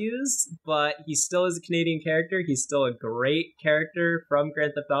values, but he still is a Canadian character. He's still a great character from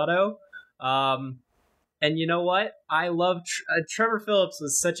Grand Theft Auto. And you know what? I love Trevor Phillips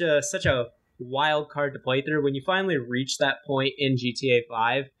was such a wild card to play through. When you finally reach that point in GTA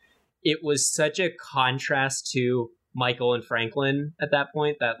 5, it was such a contrast to Michael and Franklin at that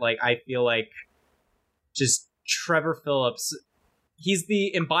point that I feel like just Trevor Phillips, he's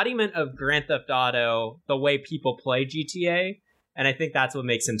the embodiment of Grand Theft Auto, the way people play GTA, and I think that's what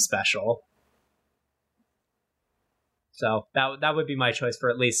makes him special. So that would be my choice for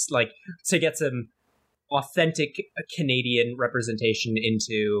at least to get some authentic Canadian representation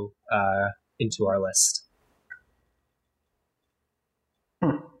into our list.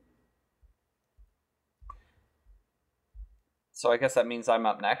 So I guess that means I'm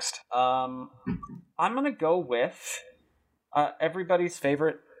up next. I'm gonna go with everybody's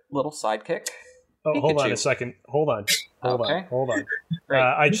favorite little sidekick. Oh, Pikachu. Hold on a second. Hold on.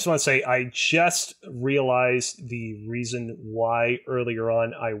 I just want to say, I just realized the reason why earlier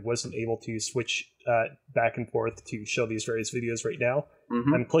on I wasn't able to switch back and forth to show these various videos right now.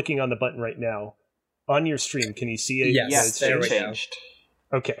 Mm-hmm. I'm clicking on the button right now. On your stream, can you see it? Yes, there we changed.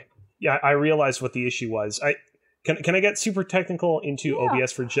 Okay. Yeah, I realized what the issue was. Can I get super technical into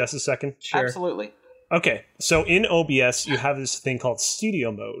OBS for just a second? Sure. Absolutely. Okay, so in OBS, you have this thing called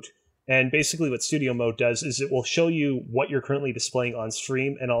Studio Mode. And basically what Studio Mode does is it will show you what you're currently displaying on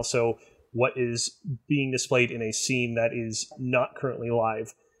stream and also what is being displayed in a scene that is not currently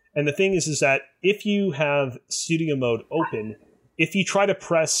live. And the thing is that if you have Studio Mode open, if you try to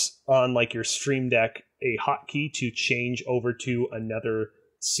press on your Stream Deck a hotkey to change over to another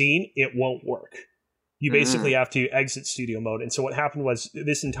scene, it won't work. You basically have to exit Studio Mode. And so what happened was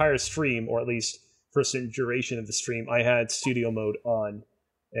this entire stream, or at least for a certain duration of the stream, I had Studio Mode on.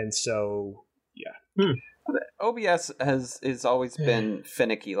 And so, yeah. OBS is always been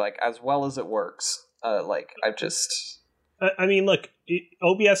finicky, like as well as it works. I mean, look,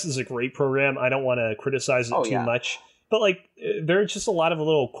 OBS is a great program. I don't want to criticize it too much. But, like, there are just a lot of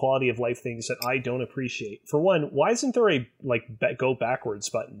little quality of life things that I don't appreciate. For one, why isn't there a, like, go backwards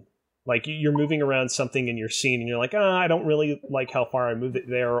button? Like, you're moving around something in your scene, and you're like, I don't really like how far I moved it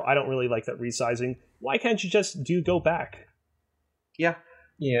there, or I don't really like that resizing. Why can't you just do go back? Yeah.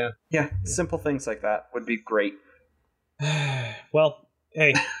 Yeah. Yeah, simple things like that would be great. Well,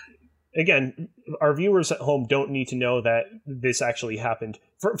 hey, again, our viewers at home don't need to know that this actually happened.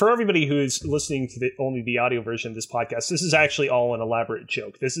 For everybody who is listening to only the audio version of this podcast, this is actually all an elaborate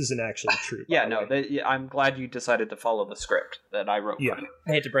joke. This isn't actually true. I'm glad you decided to follow the script that I wrote for you.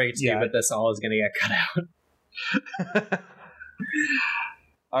 I hate to break it to you, but this all is going to get cut out.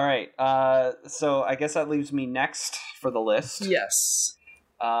 All right. So I guess that leaves me next for the list. Yes.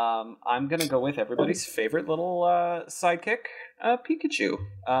 I'm going to go with everybody's favorite little sidekick, Pikachu.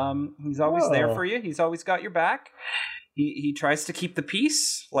 He's always there for you. He's always got your back. He tries to keep the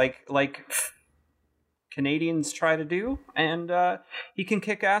peace, like Canadians try to do, and he can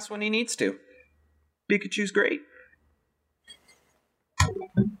kick ass when he needs to. Pikachu's great.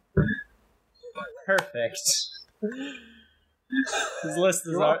 Perfect. This list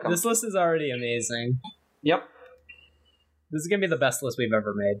is already amazing. Yep. This is gonna be the best list we've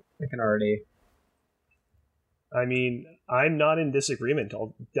ever made. I can already. I mean, I'm not in disagreement.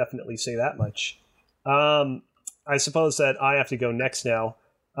 I'll definitely say that much. I suppose that I have to go next now.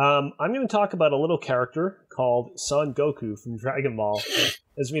 I'm going to talk about a little character called Son Goku from Dragon Ball.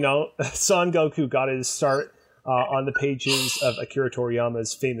 As we know, Son Goku got his start on the pages of Akira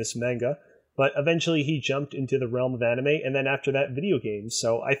Toriyama's famous manga, but eventually he jumped into the realm of anime, and then after that, video games.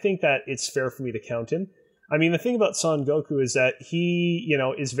 So I think that it's fair for me to count him. I mean, the thing about Son Goku is that he,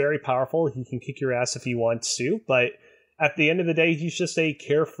 is very powerful. He can kick your ass if he wants to, but at the end of the day, he's just a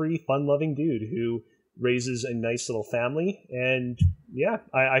carefree, fun-loving dude who raises a nice little family, and yeah,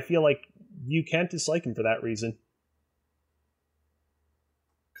 I feel like you can't dislike him for that reason.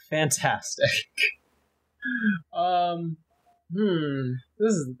 Fantastic.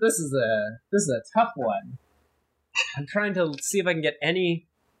 This is a tough one. I'm trying to see if I can get any.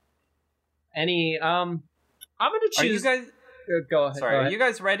 I'm gonna choose. Are you guys? Go ahead. Sorry, are you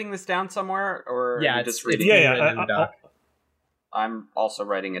guys writing this down somewhere, or yeah, are you just reading? I'm also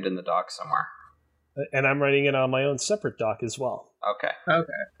writing it in the doc somewhere. And I'm writing it on my own separate doc as well. Okay,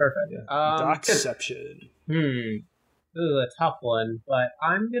 perfect. Yeah. Docception. This is a tough one, but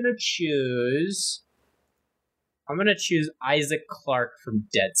I'm gonna choose Isaac Clarke from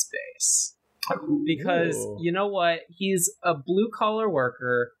Dead Space. Because you know what? He's a blue-collar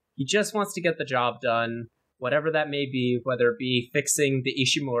worker. He just wants to get the job done, whatever that may be, whether it be fixing the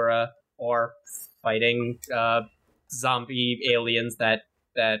Ishimura or fighting zombie aliens that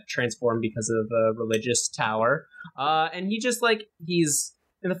transform because of a religious tower. And he just, he's...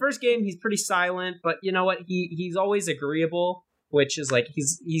 In the first game, he's pretty silent, but you know what? He's always agreeable, which is,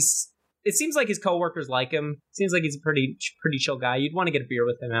 he's... It seems like his coworkers like him. Seems like he's a pretty chill guy. You'd want to get a beer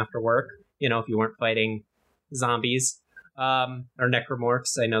with him after work, if you weren't fighting zombies. Or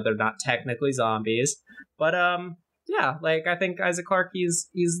necromorphs. I know they're not technically zombies. But, yeah, I think Isaac Clarke, he's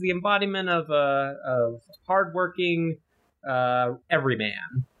the embodiment of hardworking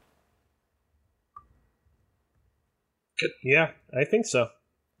everyman. Yeah, I think so.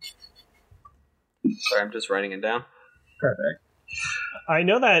 Sorry, I'm just writing it down. Perfect. I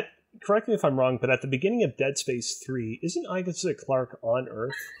know that, correct me if I'm wrong, but at the beginning of Dead Space 3, isn't Isaac Clarke on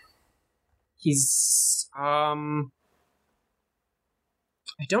Earth? He's, I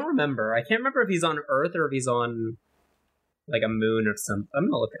don't remember. I can't remember if he's on Earth or if he's on, a moon or something. I'm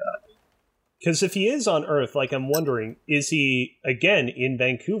gonna look it up. Because if he is on Earth, I'm wondering, is he, again, in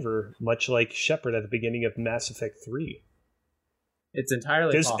Vancouver, much like Shepard at the beginning of Mass Effect 3? It's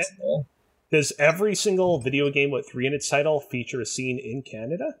entirely possible. Does every single video game with 3 in its title feature a scene in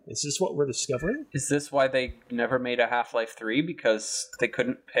Canada? Is this what we're discovering? Is this why they never made a Half-Life 3? Because they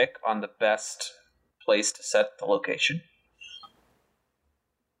couldn't pick on the best place to set the location?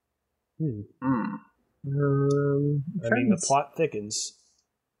 I mean, the plot thickens.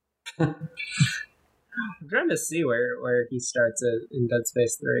 I'm trying to see where he starts in Dead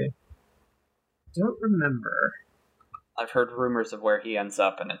Space 3. Don't remember. I've heard rumors of where he ends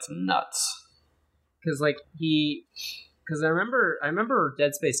up, and it's nuts. Because I remember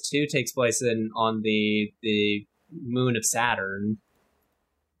Dead Space 2 takes place on the moon of Saturn.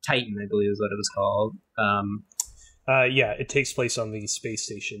 Titan, I believe is what it was called. Yeah, it takes place on the space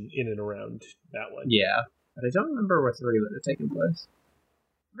station in and around that one. Yeah, but I don't remember where 3 would have taken place.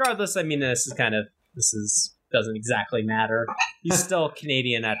 Regardless, I mean, this is doesn't exactly matter. He's still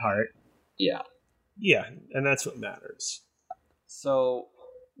Canadian at heart. Yeah. Yeah, and that's what matters. So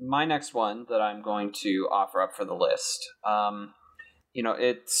my next one that I'm going to offer up for the list,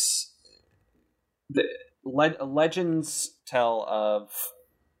 it's legends tell of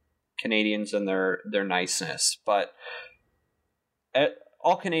Canadians and their niceness, but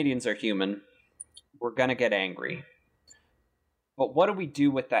all Canadians are human. We're gonna get angry. But what do we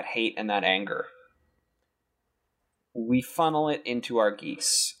do with that hate and that anger? We funnel it into our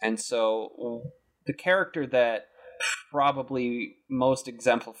geese. And so the character that probably most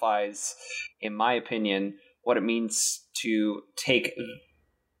exemplifies, in my opinion, what it means to take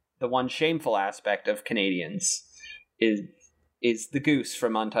the one shameful aspect of Canadians is the goose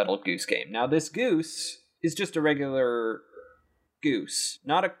from Untitled Goose Game. Now, this goose is just a regular goose,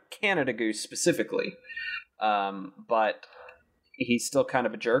 not a Canada goose specifically, but he's still kind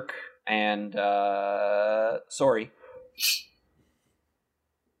of a jerk, and sorry.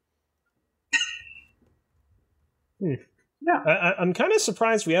 Yeah, I'm kind of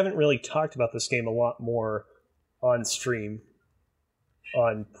surprised we haven't really talked about this game a lot more on stream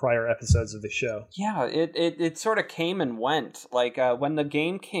on prior episodes of the show. Yeah, it sort of came and went. Like when the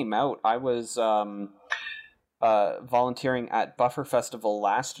game came out, I was volunteering at Buffer Festival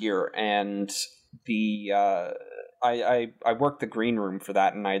last year, and I worked the green room for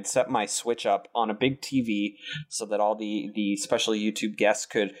that, and I had set my Switch up on a big TV so that all the special YouTube guests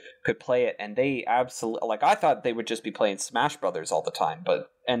could play it, and they absolutely, like, I thought they would just be playing Smash Brothers all the time,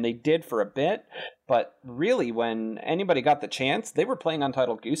 and they did for a bit, but really when anybody got the chance, they were playing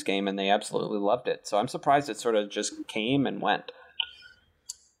Untitled Goose Game, and they absolutely loved it. So I'm surprised it sort of just came and went.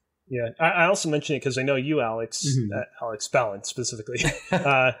 Yeah, I also mentioned it because I know you, Alex, Alex Ballin specifically.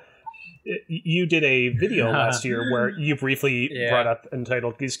 You did a video last year where you briefly brought up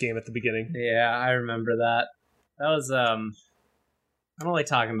Untitled Goose Game at the beginning. Yeah, I remember that. That was, I don't like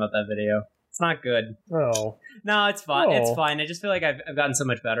talking about that video. It's not good. Oh. No, it's fine. Oh. It's fine. I just feel like I've gotten so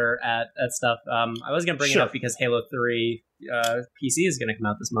much better at stuff. I was going to bring it up because Halo 3 PC is going to come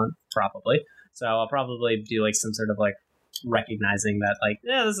out this month, probably. So I'll probably do like some sort of like recognizing that, like,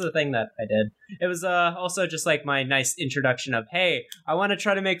 yeah, this is a thing that I did. It was also just like my nice introduction of, hey, I want to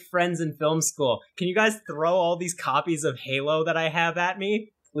try to make friends in film school. Can you guys throw all these copies of Halo that I have at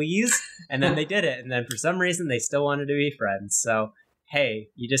me, please? And then they did it, and then for some reason they still wanted to be friends. So hey,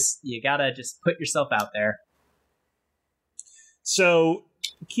 you gotta just put yourself out there. So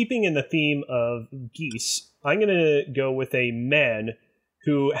keeping in the theme of geese, I'm gonna go with a man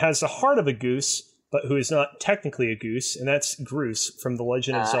who has the heart of a goose, but who is not technically a goose, and that's Groose from The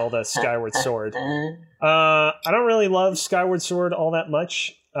Legend of Zelda Skyward Sword. I don't really love Skyward Sword all that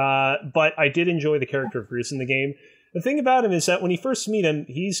much, but I did enjoy the character of Groose in the game. The thing about him is that when you first meet him,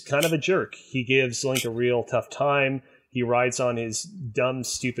 he's kind of a jerk. He gives Link a real tough time. He rides on his dumb,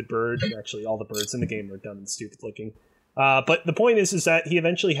 stupid bird. Actually, all the birds in the game are dumb and stupid looking. But the point is that he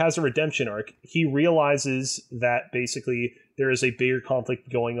eventually has a redemption arc. He realizes that basically there is a bigger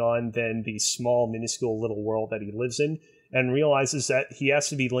conflict going on than the small, minuscule little world that he lives in, and realizes that he has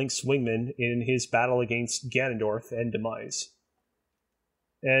to be Link's wingman in his battle against Ganondorf and Demise.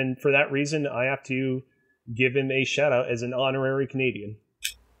 And for that reason, I have to give him a shout-out as an honorary Canadian.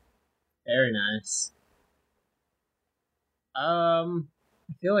 Very nice. I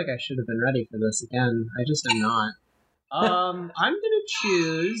feel like I should have been ready for this again. I just am not. I'm gonna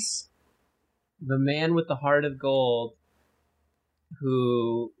choose the man with the heart of gold,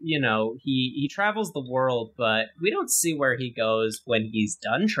 who, he travels the world, but we don't see where he goes when he's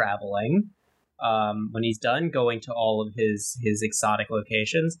done traveling, when he's done going to all of his exotic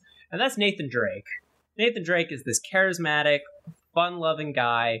locations, and that's Nathan Drake. Nathan Drake is this charismatic, fun-loving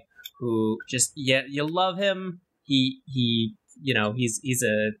guy who just, you love him. He's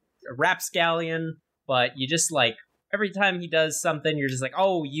a rapscallion, but you just, like, every time he does something, you're just like,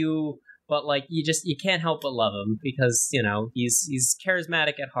 but, like, you can't help but love him because, he's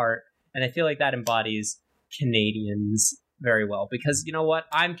charismatic at heart, and I feel like that embodies Canadians very well because, you know what?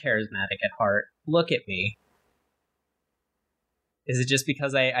 I'm charismatic at heart. Look at me. Is it just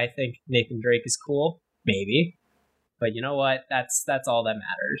because I think Nathan Drake is cool? Maybe. But you know what? That's all that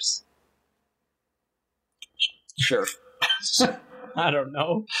matters. Sure. I don't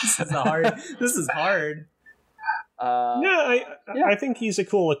know. This is hard. I think he's a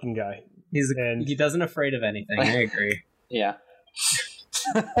cool looking guy. He doesn't afraid of anything. I agree. Yeah.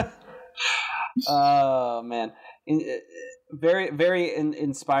 Oh man, very very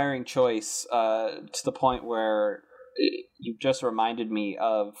inspiring choice. To the point where you've just reminded me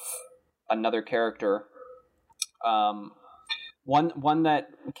of another character. One that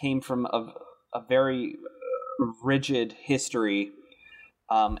came from a very rigid history,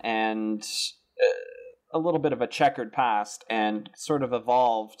 and a little bit of a checkered past, and sort of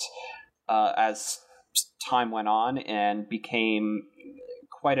evolved as time went on and became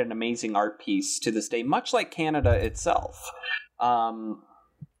quite an amazing art piece to this day, much like Canada itself. And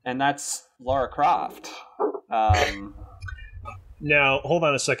that's Lara Croft. Now, hold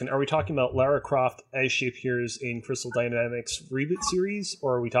on a second. Are we talking about Lara Croft as she appears in Crystal Dynamics reboot series,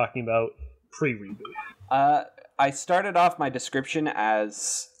 or are we talking about pre-reboot? I started off my description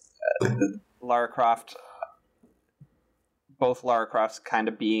as Lara Croft, both Lara Crofts kind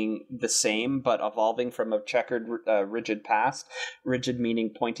of being the same, but evolving from a checkered, rigid past. Rigid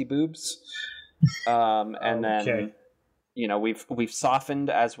meaning pointy boobs. And then, you know, we've softened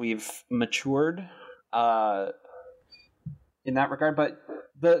as we've matured in that regard. But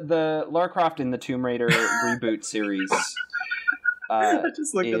the Lara Croft in the Tomb Raider reboot series. I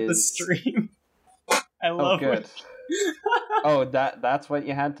just looked at the stream. I love it. Oh, that's what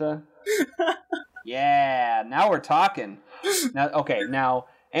you had to. Yeah, now we're talking. Now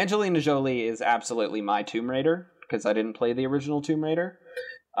Angelina Jolie is absolutely my Tomb Raider because I didn't play the original Tomb Raider,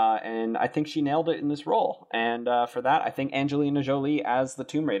 and I think she nailed it in this role. And for that, I think Angelina Jolie as the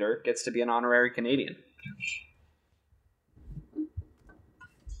Tomb Raider gets to be an honorary Canadian.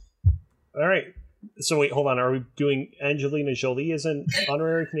 All right. So wait, hold on. Are we doing Angelina Jolie as an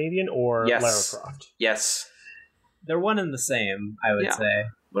honorary Canadian or Yes. Lara Croft? Yes, They're one and the same, I would say.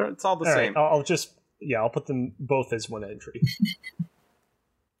 it's all the All same. right, I'll put them both as one entry.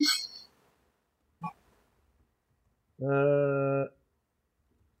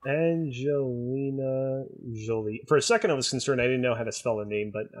 Angelina Jolie. For a second, I was concerned I didn't know how to spell her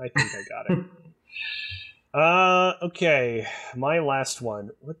name, but I think I got it. Okay, my last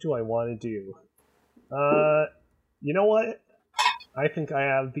one. What do I want to do? You know what? I think I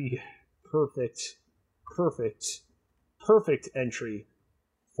have the perfect entry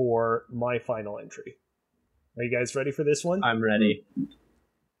for my final entry. Are you guys ready for this one? I'm ready.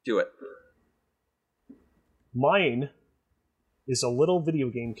 Do it. Mine is a little video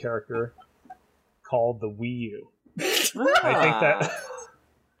game character called the Wii U. I think that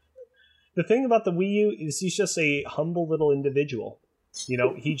the thing about the Wii U is he's just a humble little individual. You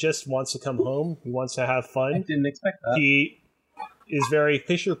know, he just wants to come home. He wants to have fun. I didn't expect that. He is very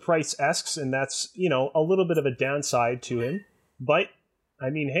Fisher-Price-esque, and that's, you know, a little bit of a downside to him. But, I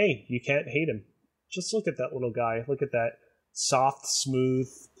mean, hey, you can't hate him. Just look at that little guy. Look at that soft, smooth,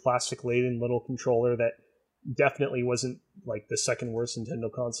 plastic-laden little controller that definitely wasn't, like, the second worst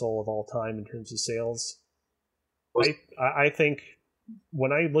Nintendo console of all time in terms of sales. I think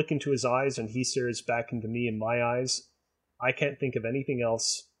when I look into his eyes and he stares back into me in my eyes, I can't think of anything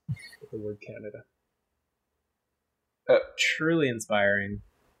else but the word Canada. Truly inspiring.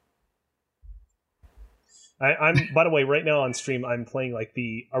 I'm by the way, right now on stream, I'm playing like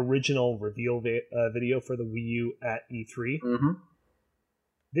the original reveal video for the Wii U at E3. Mm-hmm.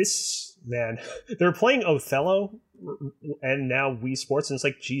 This, man, they're playing Othello and now Wii Sports, and it's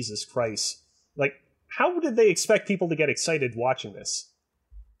like, Jesus Christ. Like, how did they expect people to get excited watching this?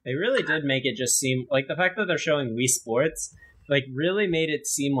 They really did make it just seem like the fact that they're showing Wii Sports, like, really made it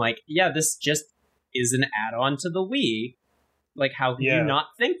seem like, yeah, this just is an add-on to the Wii. Like, how could you not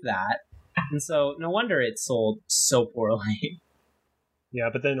think that? And so, no wonder it sold so poorly. Yeah,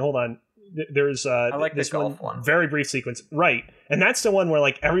 but then hold on. There's I like this the golf one. very brief sequence, right? And that's the one where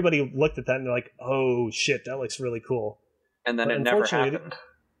like everybody looked at that and they're like, "Oh shit, that looks really cool." And then but it never happened.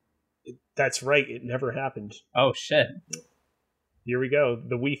 That's right, it never happened. Oh shit! Here we go,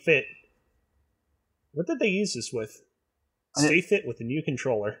 the Wii Fit. What did they use this with? Stay Fit with the new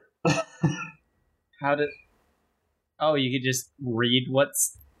controller. How did? Oh, you could just read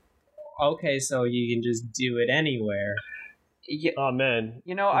what's. Okay, so you can just do it anywhere. Yeah. Oh man!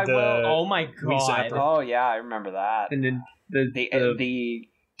 You know, I will. Oh my god! Oh yeah, I remember that. And then the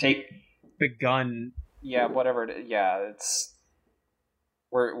take the gun. Yeah, whatever. It's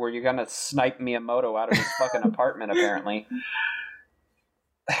where you're gonna snipe Miyamoto out of his fucking apartment. Apparently,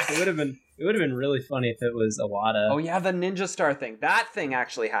 it would have been really funny if it was Iwata. Oh yeah, the Ninja Star thing. That thing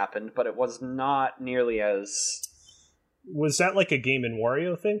actually happened, but it was not nearly as. Was that like a Game &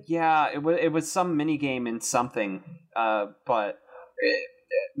 Wario thing? Yeah, it was some mini game in something, but it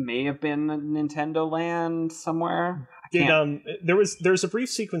may have been Nintendo Land somewhere. There's a brief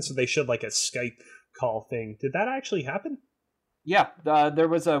sequence that they showed like a Skype call thing. Did that actually happen? Yeah, there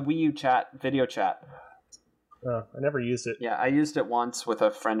was a Wii U video chat. Oh, I never used it. Yeah, I used it once with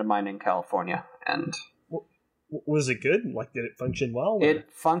a friend of mine in California, and. Was it good? Like, did it function well? Or?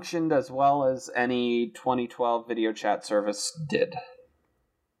 It functioned as well as any 2012 video chat service did.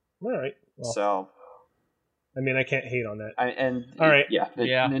 All right. Well, so, I mean, I can't hate on that. All right.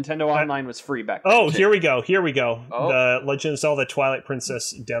 Nintendo Online was free back then. Oh, too. here we go. Oh. The Legend of Zelda Twilight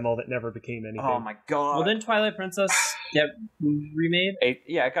Princess demo that never became anything. Oh my god. Well, didn't Twilight Princess get remade?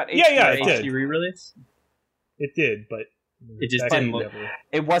 It got HD. Yeah, it did. HD re-release? It did, but It just that didn't game look... never-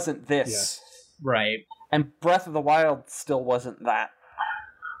 It wasn't this. Right. And Breath of the Wild still wasn't that.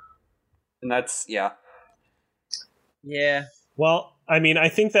 And that's, yeah. Yeah. Well, I mean, I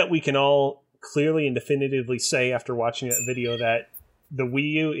think that we can all clearly and definitively say after watching that video that the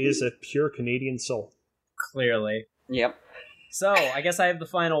Wii U is a pure Canadian soul. Clearly. Yep. So, I guess I have the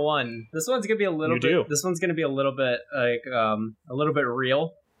final one. This one's gonna be a little You bit. do. This one's gonna be a little bit like a little bit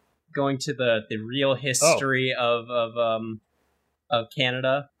real, going to the real history of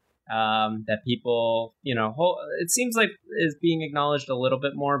Canada. That people, it seems like is being acknowledged a little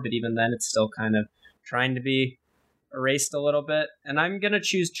bit more, but even then, it's still kind of trying to be erased a little bit. And I'm gonna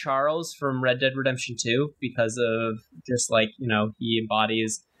choose Charles from Red Dead Redemption 2 because of just he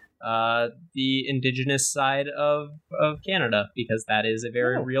embodies the indigenous side of Canada, because that is a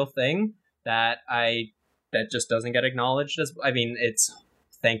very real thing that just doesn't get acknowledged as, I mean, it's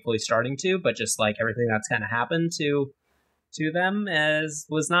thankfully starting to, but just like everything that's kind of happened to them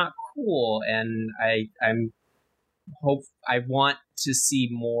was not cool. And I want to see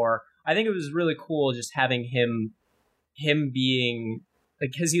more. I think it was really cool just having him being,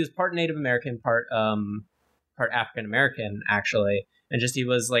 because he was part Native American, part African American, actually. And just he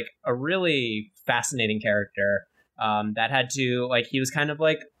was like a really fascinating character that had to, like, he was kind of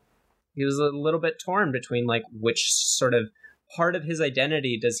like, he was a little bit torn between like which sort of part of his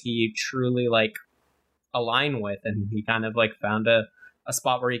identity does he truly like align with, and he kind of like found a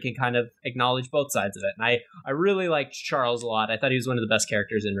spot where he can kind of acknowledge both sides of it. And I really liked Charles a lot. I thought he was one of the best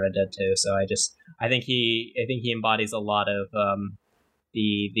characters in Red Dead 2. So I think he embodies a lot of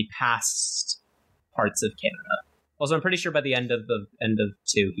the past parts of Canada. Also, I'm pretty sure by the end of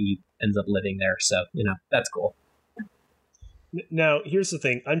 2, he ends up living there. So, that's cool. Now, here's the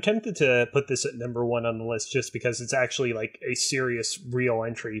thing. I'm tempted to put this at number 1 on the list just because it's actually like a serious, real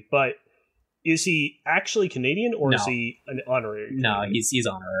entry. But is he actually Canadian, or is he an honorary Canadian? No, he's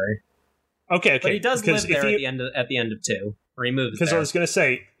honorary. Okay. But he does live there he, at the end of 2, or he moves there. Because I was going to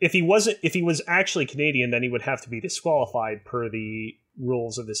say, if he was actually Canadian, then he would have to be disqualified per the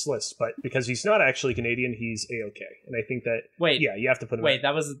rules of this list. But because he's not actually Canadian, he's A-okay. And I think that you have to put him. Wait,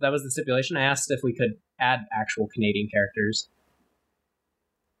 that was the stipulation. I asked if we could add actual Canadian characters.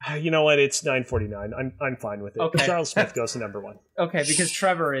 You know what? It's 9:49. I'm fine with it. Okay. Charles Smith goes to number 1. Okay, because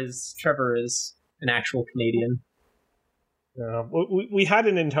Trevor is an actual Canadian. We had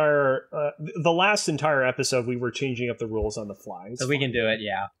an entire the last entire episode we were changing up the rules on the fly. So we can do it,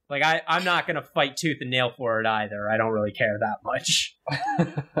 yeah. Like I'm not gonna fight tooth and nail for it either. I don't really care that much.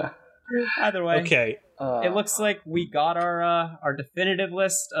 Either way. Okay. It looks like we got our definitive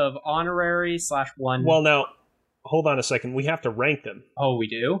list of honorary /1. Well, now hold on a second. We have to rank them. Oh, we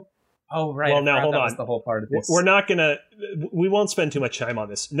do? Oh, right. Well, now hold on. Was the whole part of this. We're not gonna. We won't spend too much time on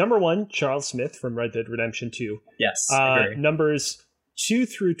this. Number 1, Charles Smith from Red Dead Redemption 2. Yes. Agree. Numbers 2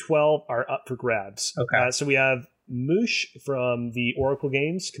 through 12 are up for grabs. Okay. So we have Moosh from the Oracle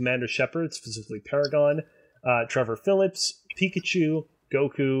games, Commander Shepard, specifically Paragon, Trevor Phillips, Pikachu,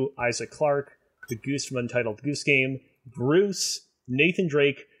 Goku, Isaac Clarke, the Goose from Untitled Goose Game, Bruce, Nathan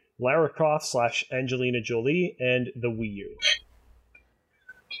Drake, Lara Croft / Angelina Jolie, and the Wii U.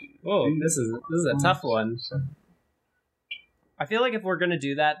 Oh, this is a tough one. I feel like if we're going to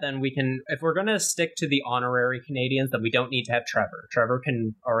do that, then if we're going to stick to the honorary Canadians, then we don't need to have Trevor. Trevor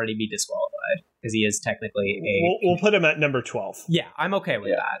can already be disqualified because he is technically a... We'll put him at number 12. Yeah, I'm okay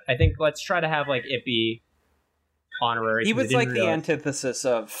with that. I think let's try to have like it be honorary. He was like the antithesis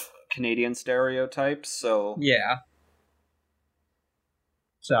of Canadian stereotypes, so... Yeah.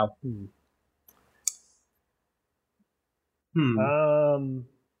 So...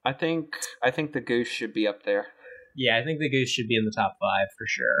 I think the Goose should be up there. Yeah, I think the Goose should be in the top 5 for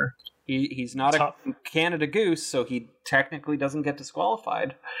sure. He's not a Canada Goose, so he technically doesn't get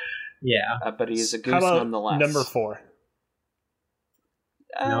disqualified. Yeah, but he is a Goose nonetheless. Number 4.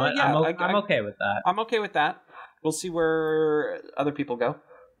 I'm okay with that. I'm okay with that. We'll see where other people go.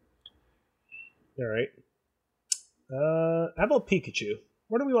 All right. How about Pikachu?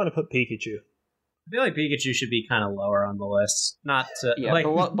 Where do we want to put Pikachu? I feel like Pikachu should be kind of lower on the list. Not to,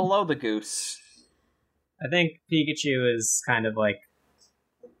 below the Goose. I think Pikachu is kind of like,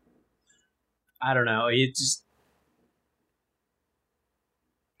 I don't know. You just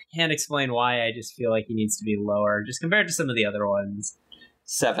can't explain why. I just feel like he needs to be lower, just compared to some of the other ones.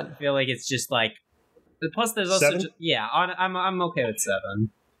 7. I feel like it's just like. Plus, there's also 7? I'm okay with 7.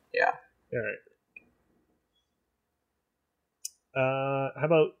 Yeah. All right. How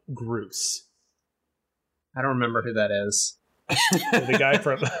about Groose? I don't remember who that is. The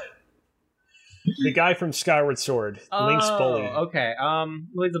guy from Skyward Sword, Link's bully. Okay.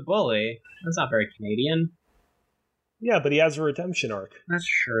 He's a bully. That's not very Canadian. Yeah, but he has a redemption arc. That's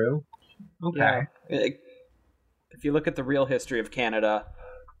true. Okay. Yeah. If you look at the real history of Canada,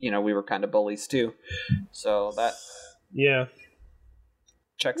 we were kind of bullies too. So that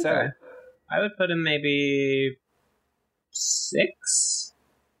checks out. I would put him maybe 6.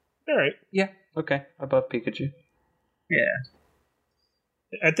 All right. Yeah. Okay. Above Pikachu. Yeah.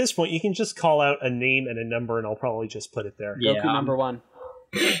 At this point, you can just call out a name and a number, and I'll probably just put it there. Yeah, Goku number 1.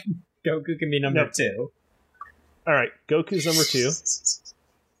 Goku can be number 2. All right. Goku's number 2.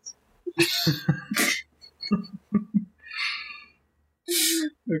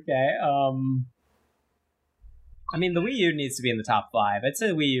 Okay. I mean, the Wii U needs to be in the top 5. I'd say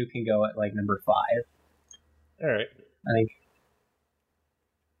the Wii U can go at like number 5. All right. I think.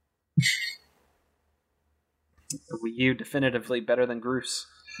 The Wii U definitively better than Groose.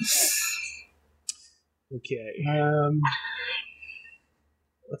 Okay.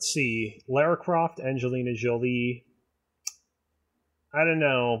 Let's see. Lara Croft, Angelina Jolie. I don't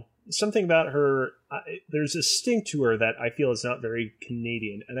know. Something about her. There's a stink to her that I feel is not very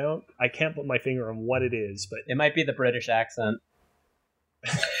Canadian, and I can't put my finger on what it is, but It might be the British accent.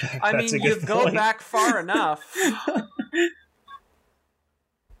 I mean, you go back far enough.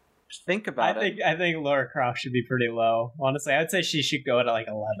 Think about it. I think Lara Croft should be pretty low. Honestly, I'd say she should go at like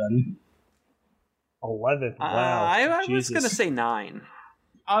 11. 11. Wow. I was going to say 9.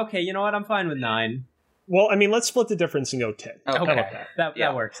 Okay, you know what? I'm fine with 9. Well, I mean, let's split the difference and go 10. Okay. How about that?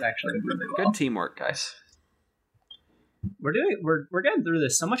 That works actually really well. Good teamwork, guys. We're getting through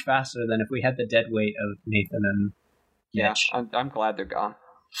this so much faster than if we had the dead weight of Nathan and Mitch. Yeah, I'm glad they're gone.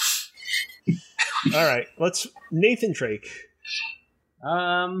 All right, let's Nathan Drake.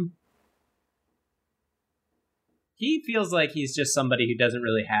 He feels like he's just somebody who doesn't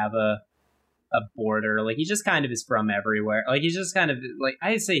really have a border. Like he just kind of is from everywhere. Like he's just kind of like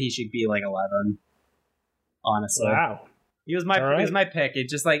I'd say he should be like 11. Honestly, Wow. He was my pick. It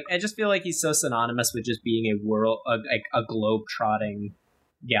just I just feel like he's so synonymous with just being a globe trotting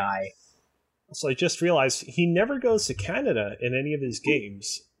guy. So I just realized he never goes to Canada in any of his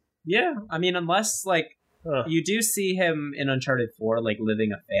games. Yeah, I mean, unless you do see him in Uncharted 4, like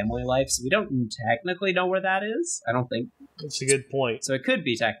living a family life, so we don't technically know where that is. I don't think That's a good point. so. It could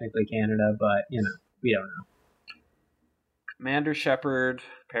be technically Canada, but we don't know. Commander Shepard,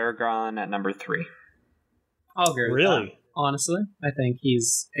 Paragon at number 3. I'll agree with Really? that. Honestly, I think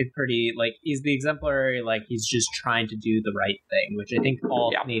he's a pretty he's the exemplary. He's just trying to do the right thing, which I think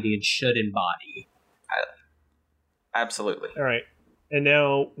all Canadians should embody. Absolutely. All right. And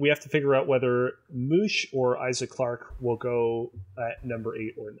now we have to figure out whether Moosh or Isaac Clarke will go at number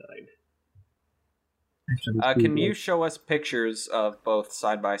 8 or 9. Can you show us pictures of both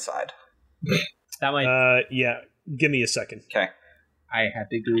side by side? That might. Yeah. Give me a second. Okay. I had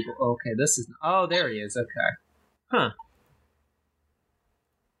to Google. Okay, this is. Oh, there he is. Okay. Huh.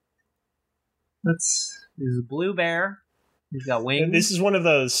 He's a blue bear. He's got wings. And this is one of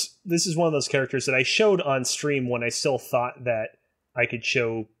those characters that I showed on stream when I still thought that I could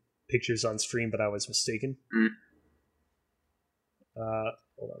show pictures on stream, but I was mistaken. Hold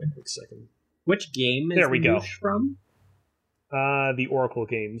on a quick second. Which game is There we go. Moosh from? The Oracle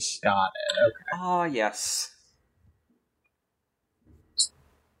games. Got it. Okay. Oh, yes.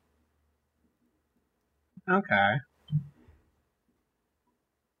 Okay.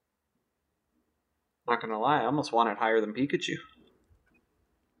 Not gonna lie, I almost want it higher than Pikachu.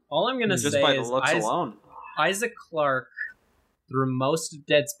 All I'm gonna Just say by the is looks alone. Isaac Clarke, through most of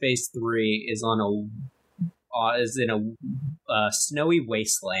Dead Space 3, is in a snowy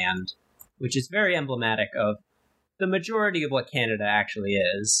wasteland, which is very emblematic of the majority of what Canada actually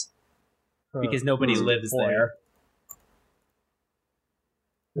is, because nobody lives there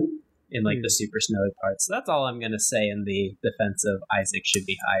in the super snowy parts. So that's all I'm gonna say in the defense of Isaac should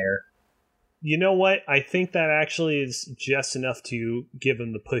be higher. You know what? I think that actually is just enough to give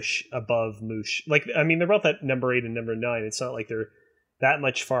him the push above Moosh. They're both at number 8 and number 9. It's not like they're that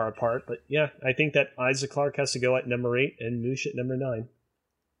much far apart, but yeah, I think that Isaac Clarke has to go at number 8 and Moosh at number 9.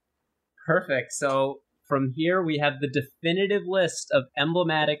 Perfect. So from here, we have the definitive list of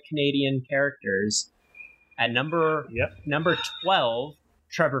emblematic Canadian characters. At number 12,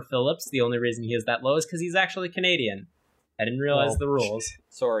 Trevor Phillips. The only reason he is that low is because he's actually Canadian. I didn't realize the rules.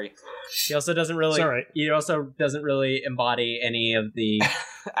 Sorry. He also doesn't really. It's all right. He also doesn't really embody any of the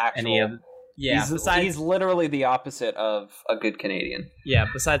Actual. He's literally the opposite of a good Canadian. Yeah.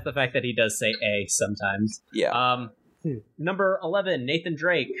 Besides the fact that he does say "a" sometimes. Yeah. Number 11, Nathan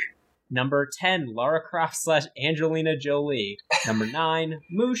Drake. Number 10, Lara Croft / Angelina Jolie. Number 9,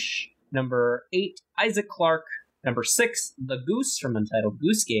 Moosh. Number 8, Isaac Clarke. Number 6, the Goose from Untitled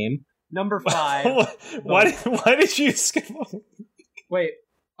Goose Game. Number 5... Why did you skip? Wait.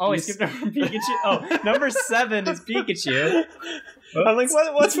 Oh, I skipped over Pikachu. Oh, number 7 is Pikachu. I'm like,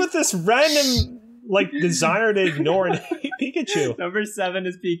 what's with this random desire to ignore and hate Pikachu? Number 7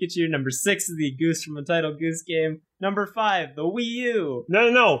 is Pikachu. Number 6 is the Goose from Untitled Goose Game. Number 5, the Wii U.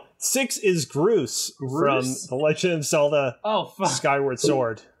 No. 6 is Groose from The Legend of Zelda. Oh, fuck. Skyward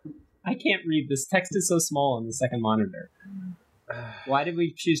Sword. I can't read. This text is so small on the second monitor. Why did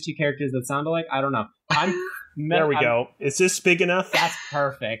we choose 2 characters that sound alike? I don't know. There we go. Is this big enough? That's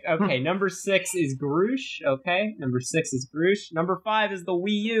perfect. Okay, number 6 is Groosh. Okay, number 6 is Groosh. Number 5 is the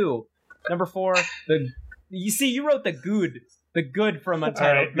Wii U. Number 4, you see, you wrote the good from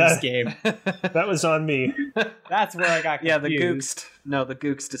Untitled Goose Game. That was on me. That's where I got confused. Yeah, the Gooxt. No, the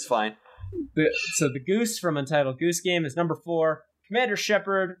Gooxt is fine. So the Goose from Untitled Goose Game is number 4. Commander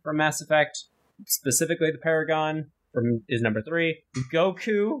Shepard from Mass Effect, specifically the Paragon, is number 3.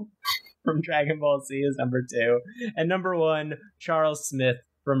 Goku from Dragon Ball Z is number 2. And number 1, Charles Smith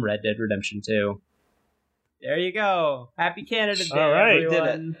from Red Dead Redemption 2. There you go. Happy Canada Day, all right, everyone.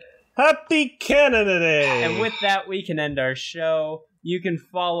 did it. Happy Canada Day! And with that, we can end our show. You can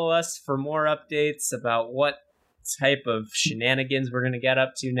follow us for more updates about what type of shenanigans we're going to get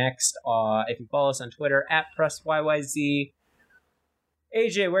up to next. If you follow us on Twitter, @PressYYZ.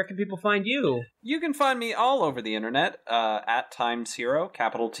 AJ, where can people find you? You can find me all over the internet, @TimesHero,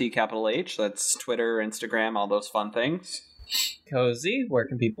 capital T, capital H. That's Twitter, Instagram, all those fun things. Cozy, where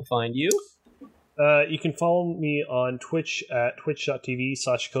can people find you? You can follow me on Twitch at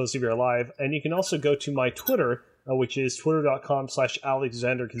twitch.tv/CozyBearLive, and you can also go to my Twitter, which is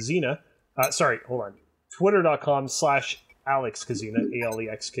twitter.com/AlexanderKazina. Twitter.com/AlexKazina,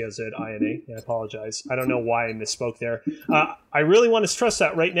 ALEXKZINA. I apologize. I don't know why I misspoke there. I really want to stress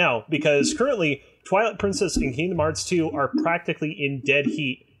that right now, because currently Twilight Princess and Kingdom Hearts 2 are practically in dead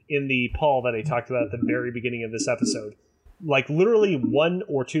heat in the poll that I talked about at the very beginning of this episode. Literally 1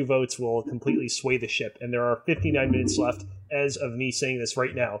 or 2 votes will completely sway the ship, and there are 59 minutes left as of me saying this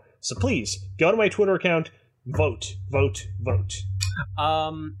right now. So please, go to my Twitter account, vote.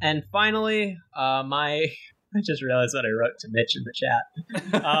 And finally, I just realized what I wrote to Mitch in the chat.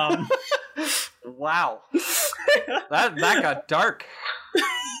 Wow. that got dark.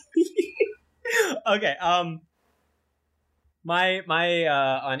 Okay, my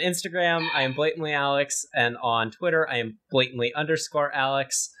on Instagram I am blatantly Alex, and on Twitter I am blatantly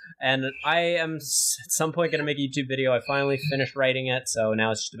 _Alex, and I am at some point going to make a YouTube video. I finally finished writing it, so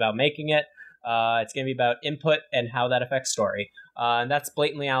now it's just about making it. It's going to be about input and how that affects story, and that's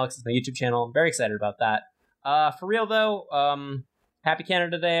blatantly Alex. It's my YouTube channel. I'm very excited about that. For real though, happy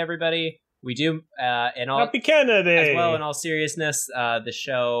Canada Day, everybody. We do Happy Canada Day! As well, in all seriousness, the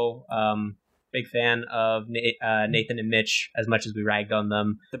show, big fan of Nathan and Mitch as much as we ragged on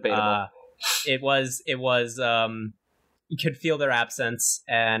them. Debatable. It was you could feel their absence,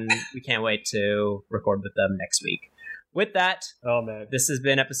 and we can't wait to record with them next week. With that, oh man, this has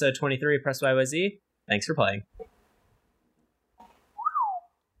been episode 23 of Press YYZ. Thanks for playing.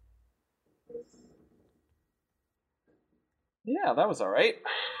 Yeah, that was all right.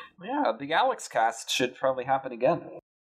 Yeah, the Alex cast should probably happen again.